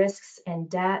and risks and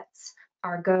debts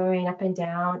are going up and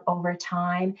down over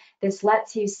time. This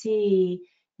lets you see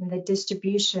the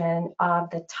distribution of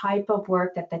the type of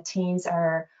work that the teams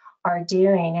are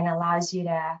doing, and allows you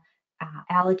to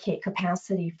allocate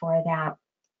capacity for that.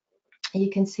 You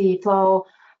can see flow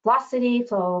velocity,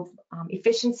 flow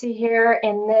efficiency here.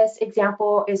 In this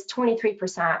example is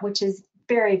 23%, which is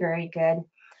very, very good.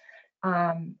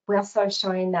 We also are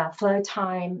showing the flow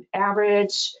time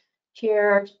average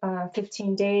here,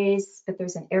 15 days, but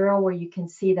there's an arrow where you can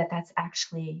see that that's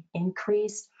actually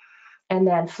increased. And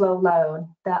then flow load,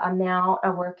 the amount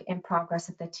of work in progress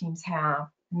that the teams have,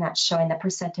 and that's showing the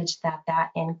percentage that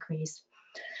that increased.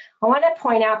 I want to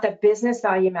point out the business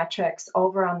value metrics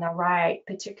over on the right,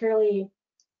 particularly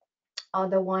on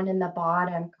the one in the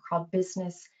bottom called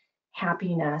business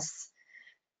happiness.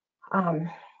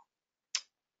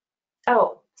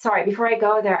 Oh, sorry, before I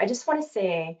go there, I just want to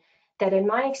say that in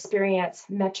my experience,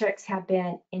 metrics have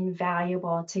been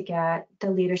invaluable to get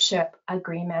the leadership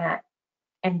agreement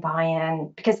and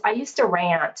buy-in, because I used to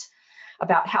rant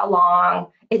about how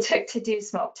long it took to do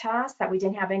smoke tests, that we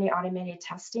didn't have any automated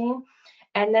testing.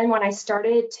 And then when I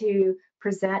started to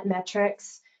present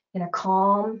metrics in a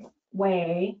calm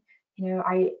way, you know,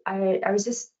 I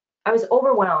was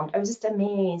overwhelmed. I was just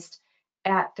amazed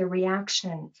at the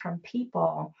reaction from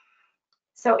people.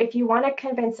 So if you want to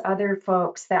convince other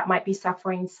folks that might be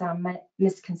suffering some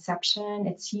misconception,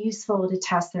 it's useful to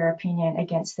test their opinion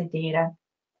against the data.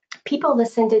 People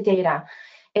listen to data.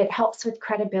 It helps with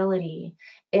credibility.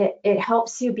 It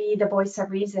helps you be the voice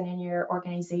of reason in your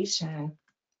organization,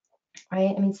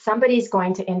 right? I mean, somebody's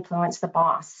going to influence the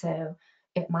boss, so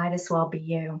it might as well be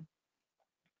you.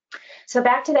 So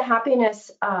back to the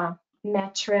happiness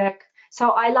metric.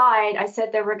 So I lied. I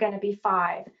said there were going to be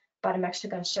 5, but I'm actually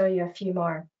going to show you a few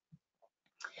more.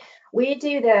 We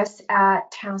do this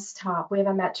at TaskTop. We have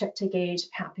a metric to gauge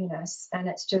happiness, and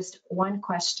it's just one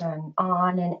question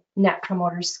on a Net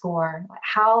Promoter Score.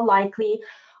 How likely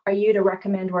are you to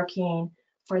recommend working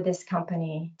for this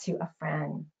company to a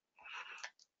friend?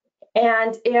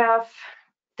 And if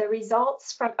the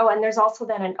results from, oh, and there's also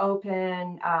then an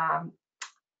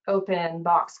open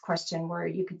box question where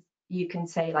you can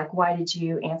say, like, why did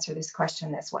you answer this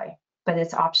question this way? But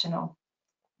it's optional.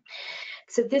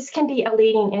 So this can be a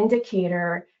leading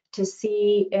indicator to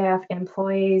see if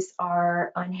employees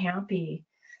are unhappy.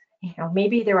 You know,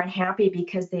 maybe they're unhappy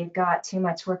because they've got too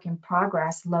much work in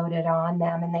progress loaded on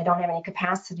them and they don't have any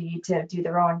capacity to do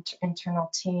their own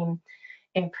internal team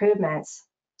improvements.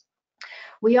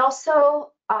 We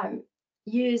also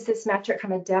use this metric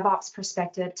from a DevOps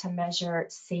perspective to measure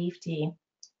safety.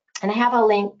 And I have a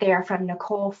link there from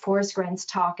Nicole Forsgren's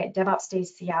talk at DevOps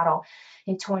Days Seattle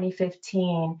in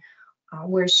 2015,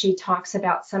 where she talks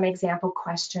about some example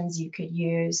questions you could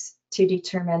use to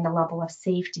determine the level of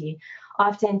safety.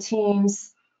 Often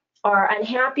teams are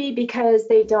unhappy because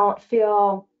they don't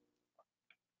feel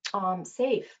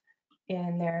safe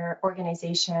in their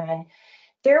organization.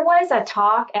 There was a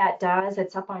talk at DOES,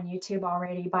 it's up on YouTube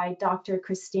already, by Dr.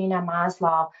 Christina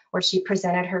Maslov, where she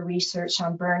presented her research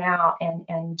on burnout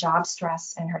and job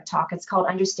stress in her talk. It's called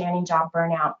Understanding Job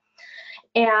Burnout.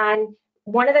 And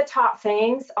one of the top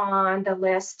things on the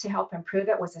list to help improve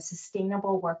it was a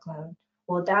sustainable workload.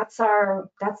 Well, that's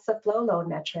the flow load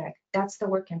metric. That's the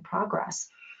work in progress.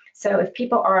 So if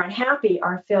people are unhappy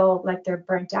or feel like they're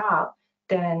burnt out,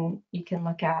 then you can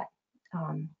look at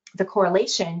the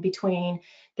correlation between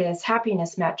this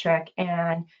happiness metric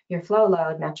and your flow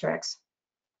load metrics.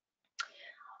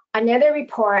 Another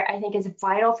report I think is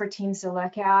vital for teams to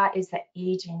look at is the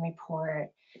aging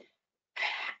report.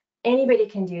 Anybody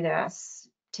can do this,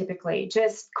 typically.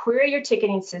 Just query your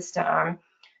ticketing system,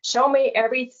 show me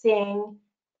everything,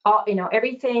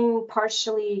 everything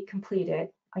partially completed.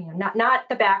 Not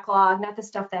the backlog, not the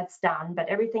stuff that's done, but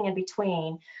everything in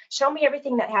between. Show me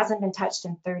everything that hasn't been touched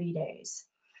in 30 days.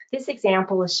 This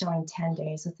example is showing 10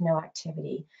 days with no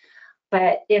activity.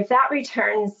 But if that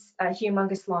returns a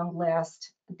humongous long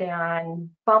list, then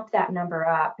bump that number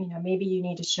up. Maybe you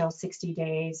need to show 60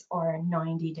 days or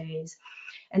 90 days.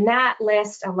 And that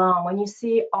list alone, when you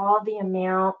see all the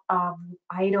amount of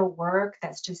idle work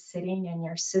that's just sitting in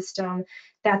your system,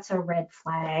 that's a red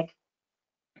flag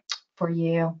for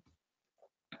you.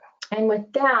 And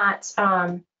with that,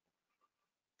 I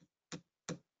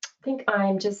think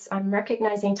I'm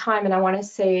recognizing time and I want to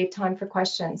save time for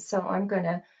questions. So I'm going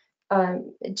to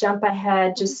jump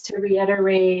ahead just to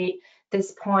reiterate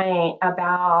this point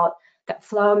about the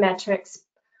flow metrics.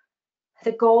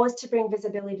 The goal is to bring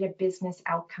visibility to business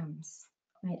outcomes.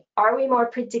 Right? Are we more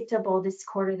predictable this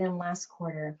quarter than last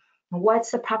quarter?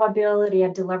 What's the probability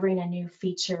of delivering a new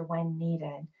feature when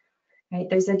needed? Right?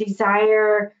 There's a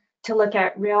desire to look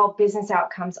at real business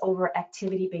outcomes over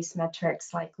activity-based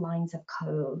metrics like lines of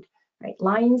code. Right?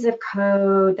 Lines of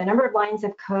code, the number of lines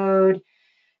of code,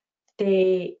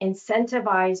 they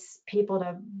incentivize people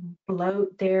to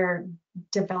bloat their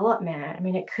development. I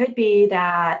mean, it could be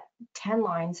that 10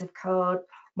 lines of code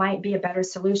might be a better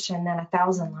solution than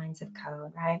 1,000 lines of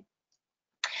code, right?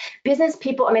 Business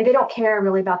people, I mean, they don't care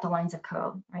really about the lines of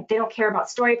code, right? They don't care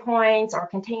about story points or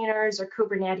containers or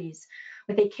Kubernetes.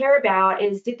 What they care about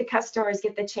is, did the customers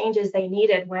get the changes they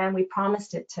needed when we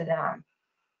promised it to them,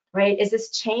 right? Is this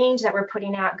change that we're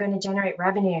putting out going to generate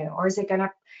revenue, or is it going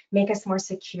to make us more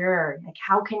secure? Like,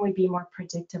 how can we be more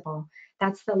predictable?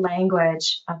 That's the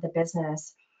language of the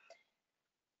business.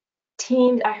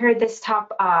 Teams, I heard this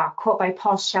top quote by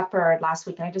Paul Shepard last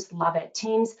week, and I just love it.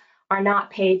 Teams are not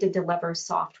paid to deliver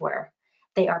software.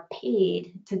 They are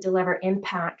paid to deliver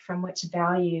impact from which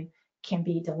value can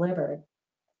be delivered.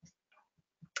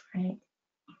 Right.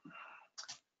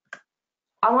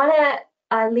 I want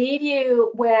to leave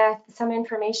you with some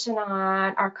information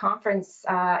on our conference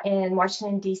in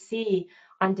Washington, D.C.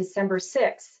 on December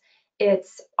 6th.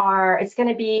 It's going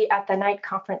to be at the Knight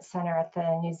Conference Center at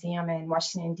the museum in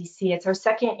Washington, D.C. It's our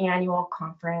second annual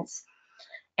conference,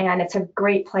 and it's a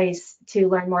great place to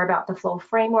learn more about the Flow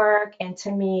framework and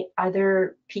to meet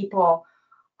other people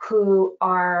who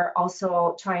are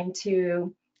also trying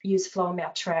to use Flow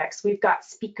metrics. We've got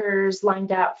speakers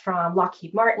lined up from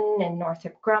Lockheed Martin and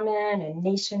Northrop Grumman and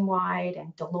Nationwide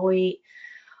and Deloitte.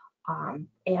 And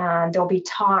there'll be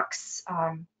talks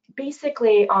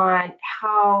basically on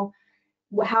how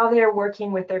they're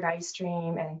working with their value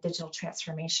stream and digital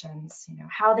transformations,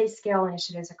 how they scale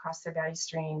initiatives across their value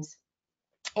streams.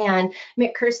 And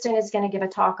Mick Kirsten is going to give a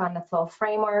talk on the Flow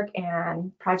framework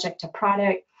and project to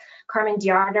product. Carmen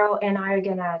Diardo and I are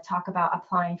going to talk about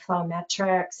applying Flow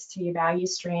metrics to your value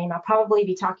stream. I'll probably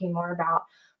be talking more about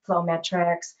Flow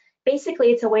metrics.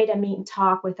 Basically, it's a way to meet and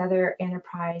talk with other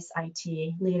enterprise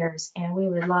IT leaders, and we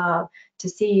would love to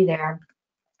see you there.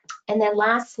 And then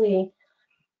lastly,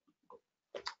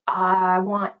 I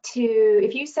want to,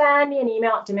 if you send me an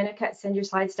email at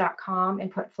dominica@sendyourslides.com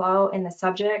and put Flow in the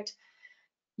subject,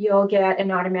 you'll get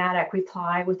an automatic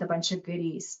reply with a bunch of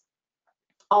goodies.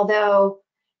 Although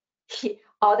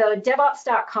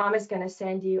DevOps.com is going to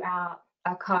send you out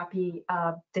a copy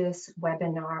of this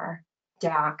webinar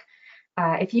deck.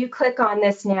 If you click on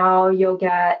this now, you'll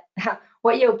get,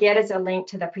 what you'll get is a link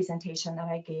to the presentation that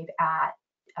I gave at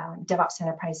DevOps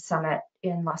Enterprise Summit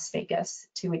in Las Vegas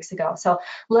 2 weeks ago. So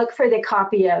look for the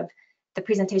copy of the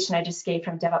presentation I just gave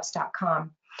from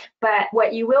DevOps.com. But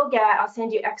what you will get, I'll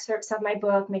send you excerpts of my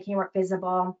book, Making Work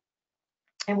Visible,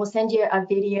 and we'll send you a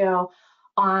video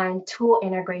on tool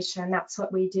integration. That's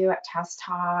what we do at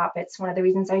TaskTop. It's one of the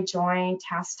reasons I joined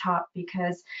TaskTop,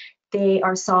 because they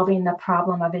are solving the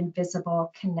problem of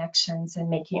invisible connections and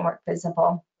making work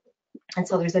visible. And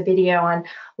so there's a video on,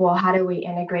 well, how do we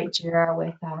integrate Jira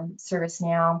with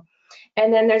ServiceNow?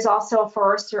 And then there's also a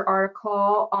Forrester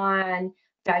article on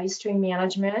value stream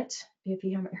management, if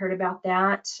you haven't heard about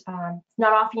that.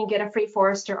 Not often you get a free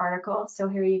Forrester article, so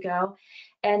here you go.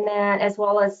 And then as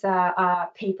well as a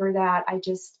paper that I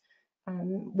just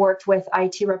worked with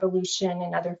IT Revolution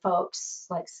and other folks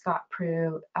like Scott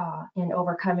Prue in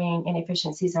overcoming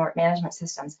inefficiencies in work management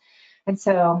systems. And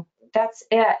so that's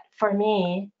it for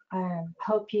me.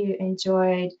 Hope you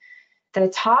enjoyed the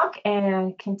talk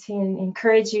and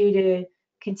encourage you to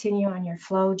continue on your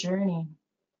flow journey.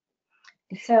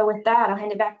 And so with that, I'll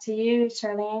hand it back to you,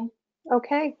 Charlene.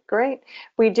 Okay, great.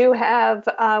 We do have,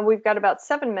 we've got about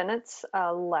 7 minutes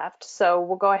left, so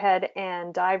we'll go ahead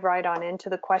and dive right on into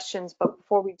the questions. But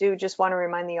before we do, just want to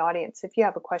remind the audience, if you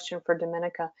have a question for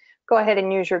Dominica, go ahead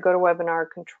and use your GoToWebinar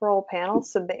control panel,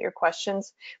 submit your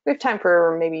questions. We have time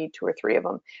for maybe 2 or 3 of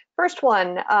them. First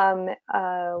one,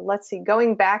 let's see,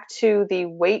 going back to the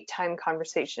wait time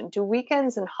conversation, do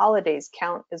weekends and holidays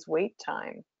count as wait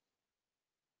time?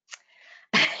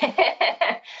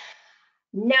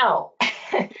 No.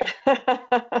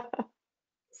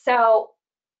 So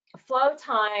flow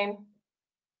time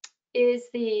is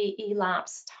the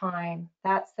elapsed time.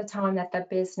 That's the time that the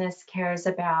business cares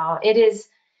about. It is,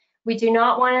 we do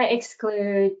not want to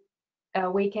exclude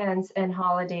weekends and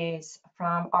holidays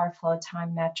from our flow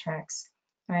time metrics,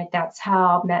 right? That's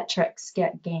how metrics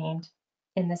get gained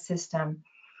in the system.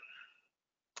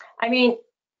 I mean,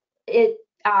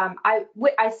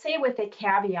 I say with a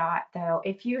caveat though,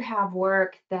 if you have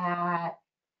work that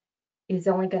is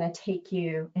only going to take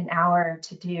you an hour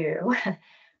to do,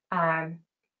 and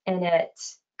it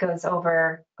goes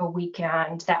over a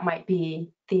weekend, that might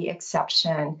be the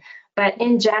exception. But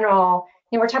in general,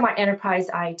 we're talking about enterprise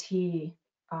IT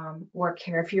work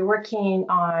here. If you're working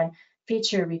on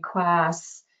feature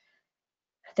requests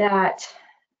that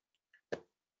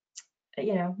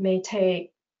may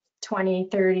take 20,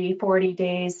 30, 40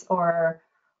 days or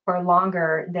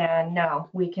longer, then no,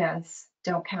 weekends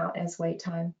don't count as wait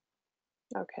time.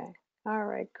 Okay. All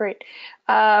right, great.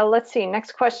 Let's see.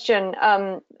 Next question.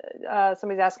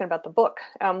 Somebody's asking about the book.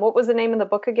 What was the name of the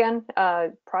book again?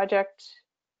 Project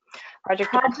to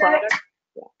Product.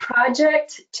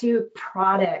 Project to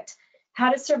Product. How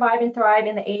to Survive and Thrive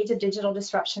in the Age of Digital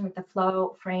Disruption with the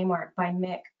Flow Framework by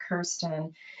Mick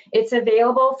Kirsten. It's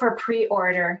available for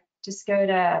pre-order. Just go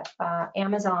to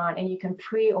Amazon and you can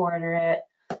pre-order it.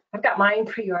 I've got mine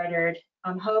pre-ordered.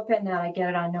 I'm hoping that I get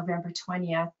it on November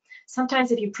 20th.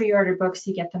 Sometimes if you pre-order books,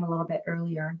 you get them a little bit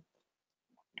earlier.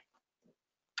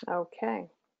 Okay.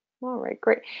 All right,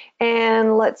 great.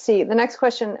 And let's see, the next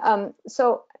question.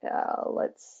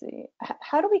 Let's see,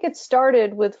 how do we get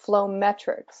started with flow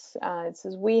metrics? It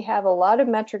says we have a lot of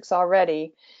metrics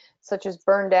already, such as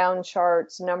burn down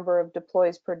charts, number of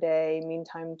deploys per day, mean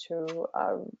time to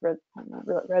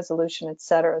resolution,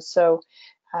 etc. So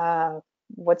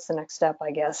what's the next step,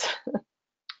 I guess?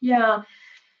 Yeah,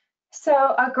 so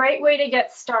a great way to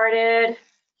get started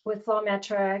with flow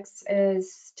metrics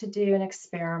is to do an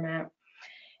experiment.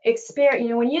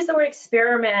 When you use the word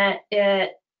experiment,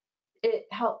 it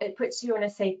puts you in a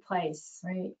safe place,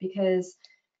 right? Because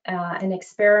an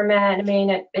experiment, I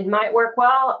mean, it might work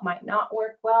well, it might not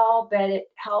work well, but it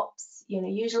helps.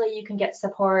 Usually you can get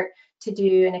support to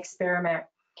do an experiment.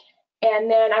 And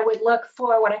then I would look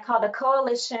for what I call the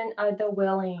coalition of the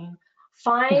willing.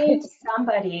 Find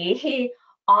somebody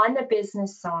on the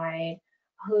business side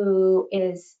who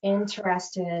is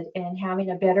interested in having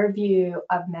a better view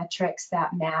of metrics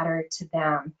that matter to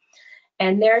them.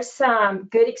 And there's some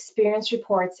good experience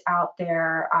reports out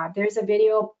there. There's a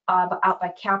video out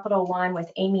by Capital One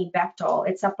with Amy Bechtel.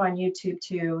 It's up on YouTube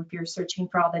too if you're searching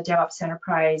for all the DevOps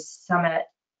Enterprise Summit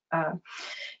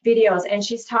videos. And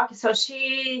she's talking, so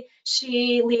she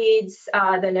leads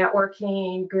the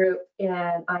networking group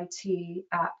in IT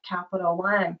at Capital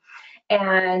One.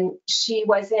 And she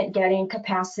wasn't getting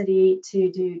capacity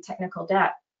to do technical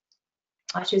debt.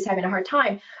 She was having a hard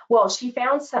time. Well, she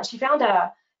found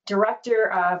a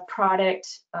director of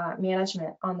product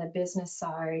management on the business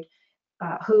side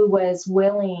who was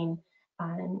willing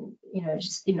and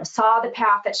saw the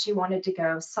path that she wanted to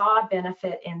go, saw a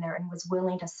benefit in there, and was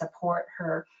willing to support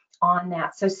her on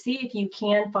that. So see if you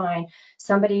can find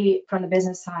somebody from the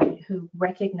business side who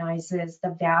recognizes the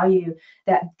value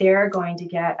that they're going to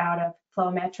get out of flow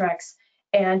metrics,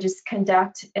 and just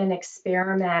conduct an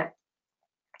experiment.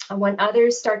 And when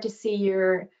others start to see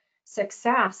your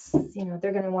success,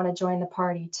 they're going to want to join the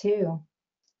party too.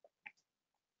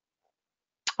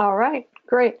 All right,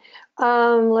 great.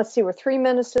 Let's see, we're 3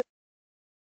 minutes to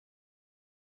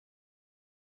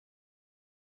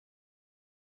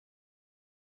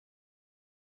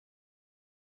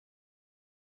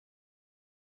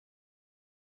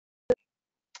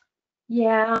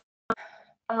Yeah.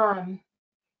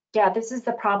 This is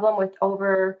the problem with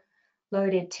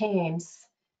overloaded teams.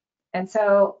 And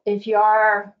so if you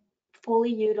are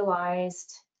fully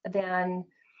utilized, then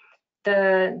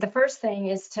the first thing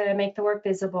is to make the work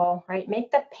visible, right?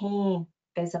 Make the pain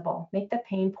visible, make the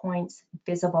pain points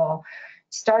visible.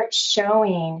 Start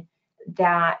showing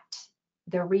that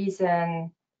the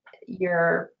reason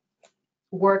your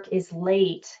work is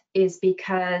late is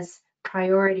because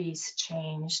priorities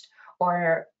changed,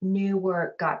 or new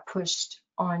work got pushed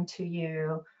onto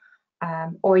you,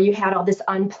 or you had all this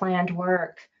unplanned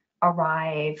work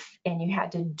arrive and you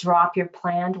had to drop your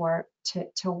planned work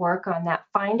to work on that.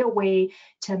 Find a way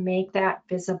to make that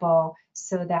visible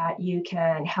so that you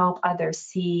can help others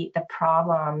see the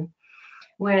problem.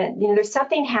 When there's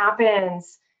something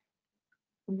happens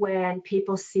when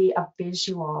people see a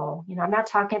visual, I'm not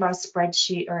talking about a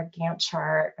spreadsheet or a Gantt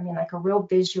chart. I mean, like a real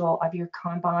visual of your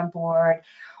Kanban board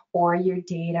or your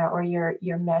data or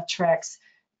your metrics.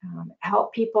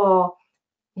 Help people,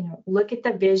 look at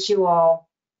the visual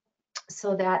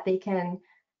so that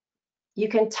you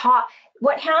can talk.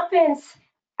 What happens,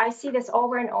 I see this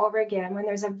over and over again, when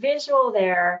there's a visual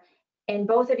there and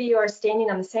both of you are standing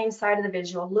on the same side of the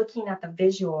visual, looking at the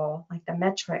visual, like the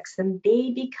metrics, then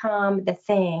they become the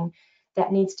thing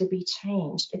that needs to be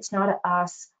changed. It's not a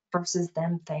us versus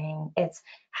them thing. It's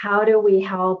how do we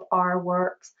help our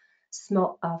work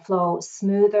flow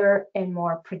smoother and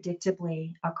more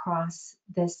predictably across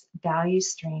this value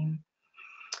stream.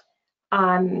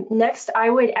 Next, I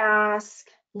would ask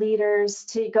leaders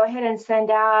to go ahead and send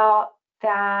out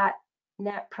that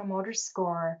Net Promoter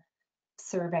Score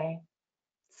survey.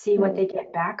 See what they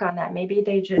get back on that. Maybe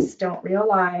they just don't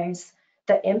realize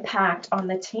the impact on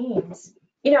the teams.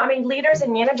 Leaders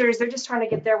and managers, they're just trying to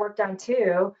get their work done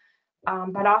too,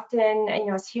 But often,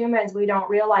 as humans, we don't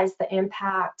realize the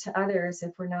impact to others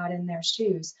if we're not in their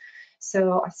shoes.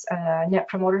 So a net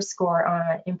promoter score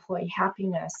on employee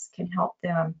happiness can help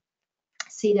them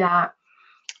see that.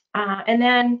 And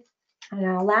then,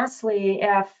 lastly,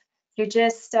 if you're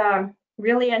just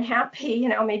really unhappy,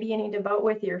 maybe you need to vote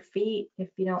with your feet if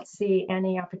you don't see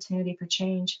any opportunity for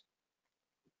change.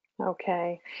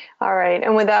 Okay. All right.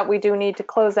 And with that, we do need to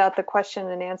close out the question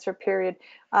and answer period.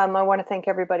 I want to thank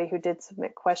everybody who did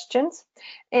submit questions,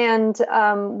 and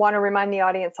want to remind the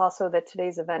audience also that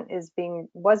today's event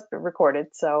was recorded.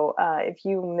 So if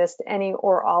you missed any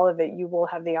or all of it, you will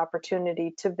have the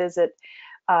opportunity to visit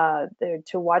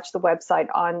to watch the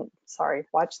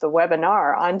watch the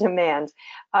webinar on demand.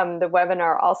 The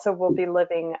webinar also will be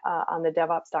living on the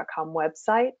devops.com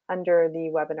website under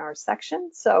the webinar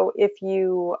section. So if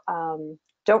you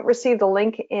don't receive the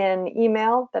link in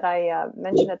email that I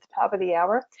mentioned at the top of the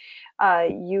hour,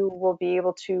 you will be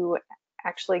able to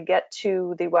actually get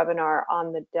to the webinar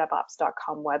on the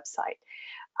devops.com website.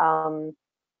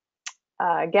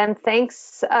 Again,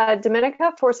 thanks,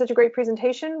 Dominica, for such a great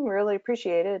presentation. We really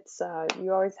appreciate it.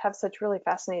 You always have such really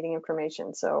fascinating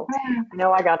information. So I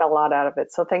know I got a lot out of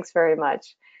it. So thanks very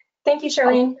much. Thank you,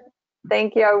 Charlene.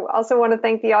 Thank you. I also want to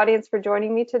thank the audience for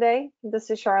joining me today. This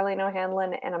is Charlene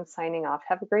O'Hanlon, and I'm signing off.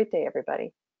 Have a great day,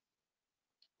 everybody.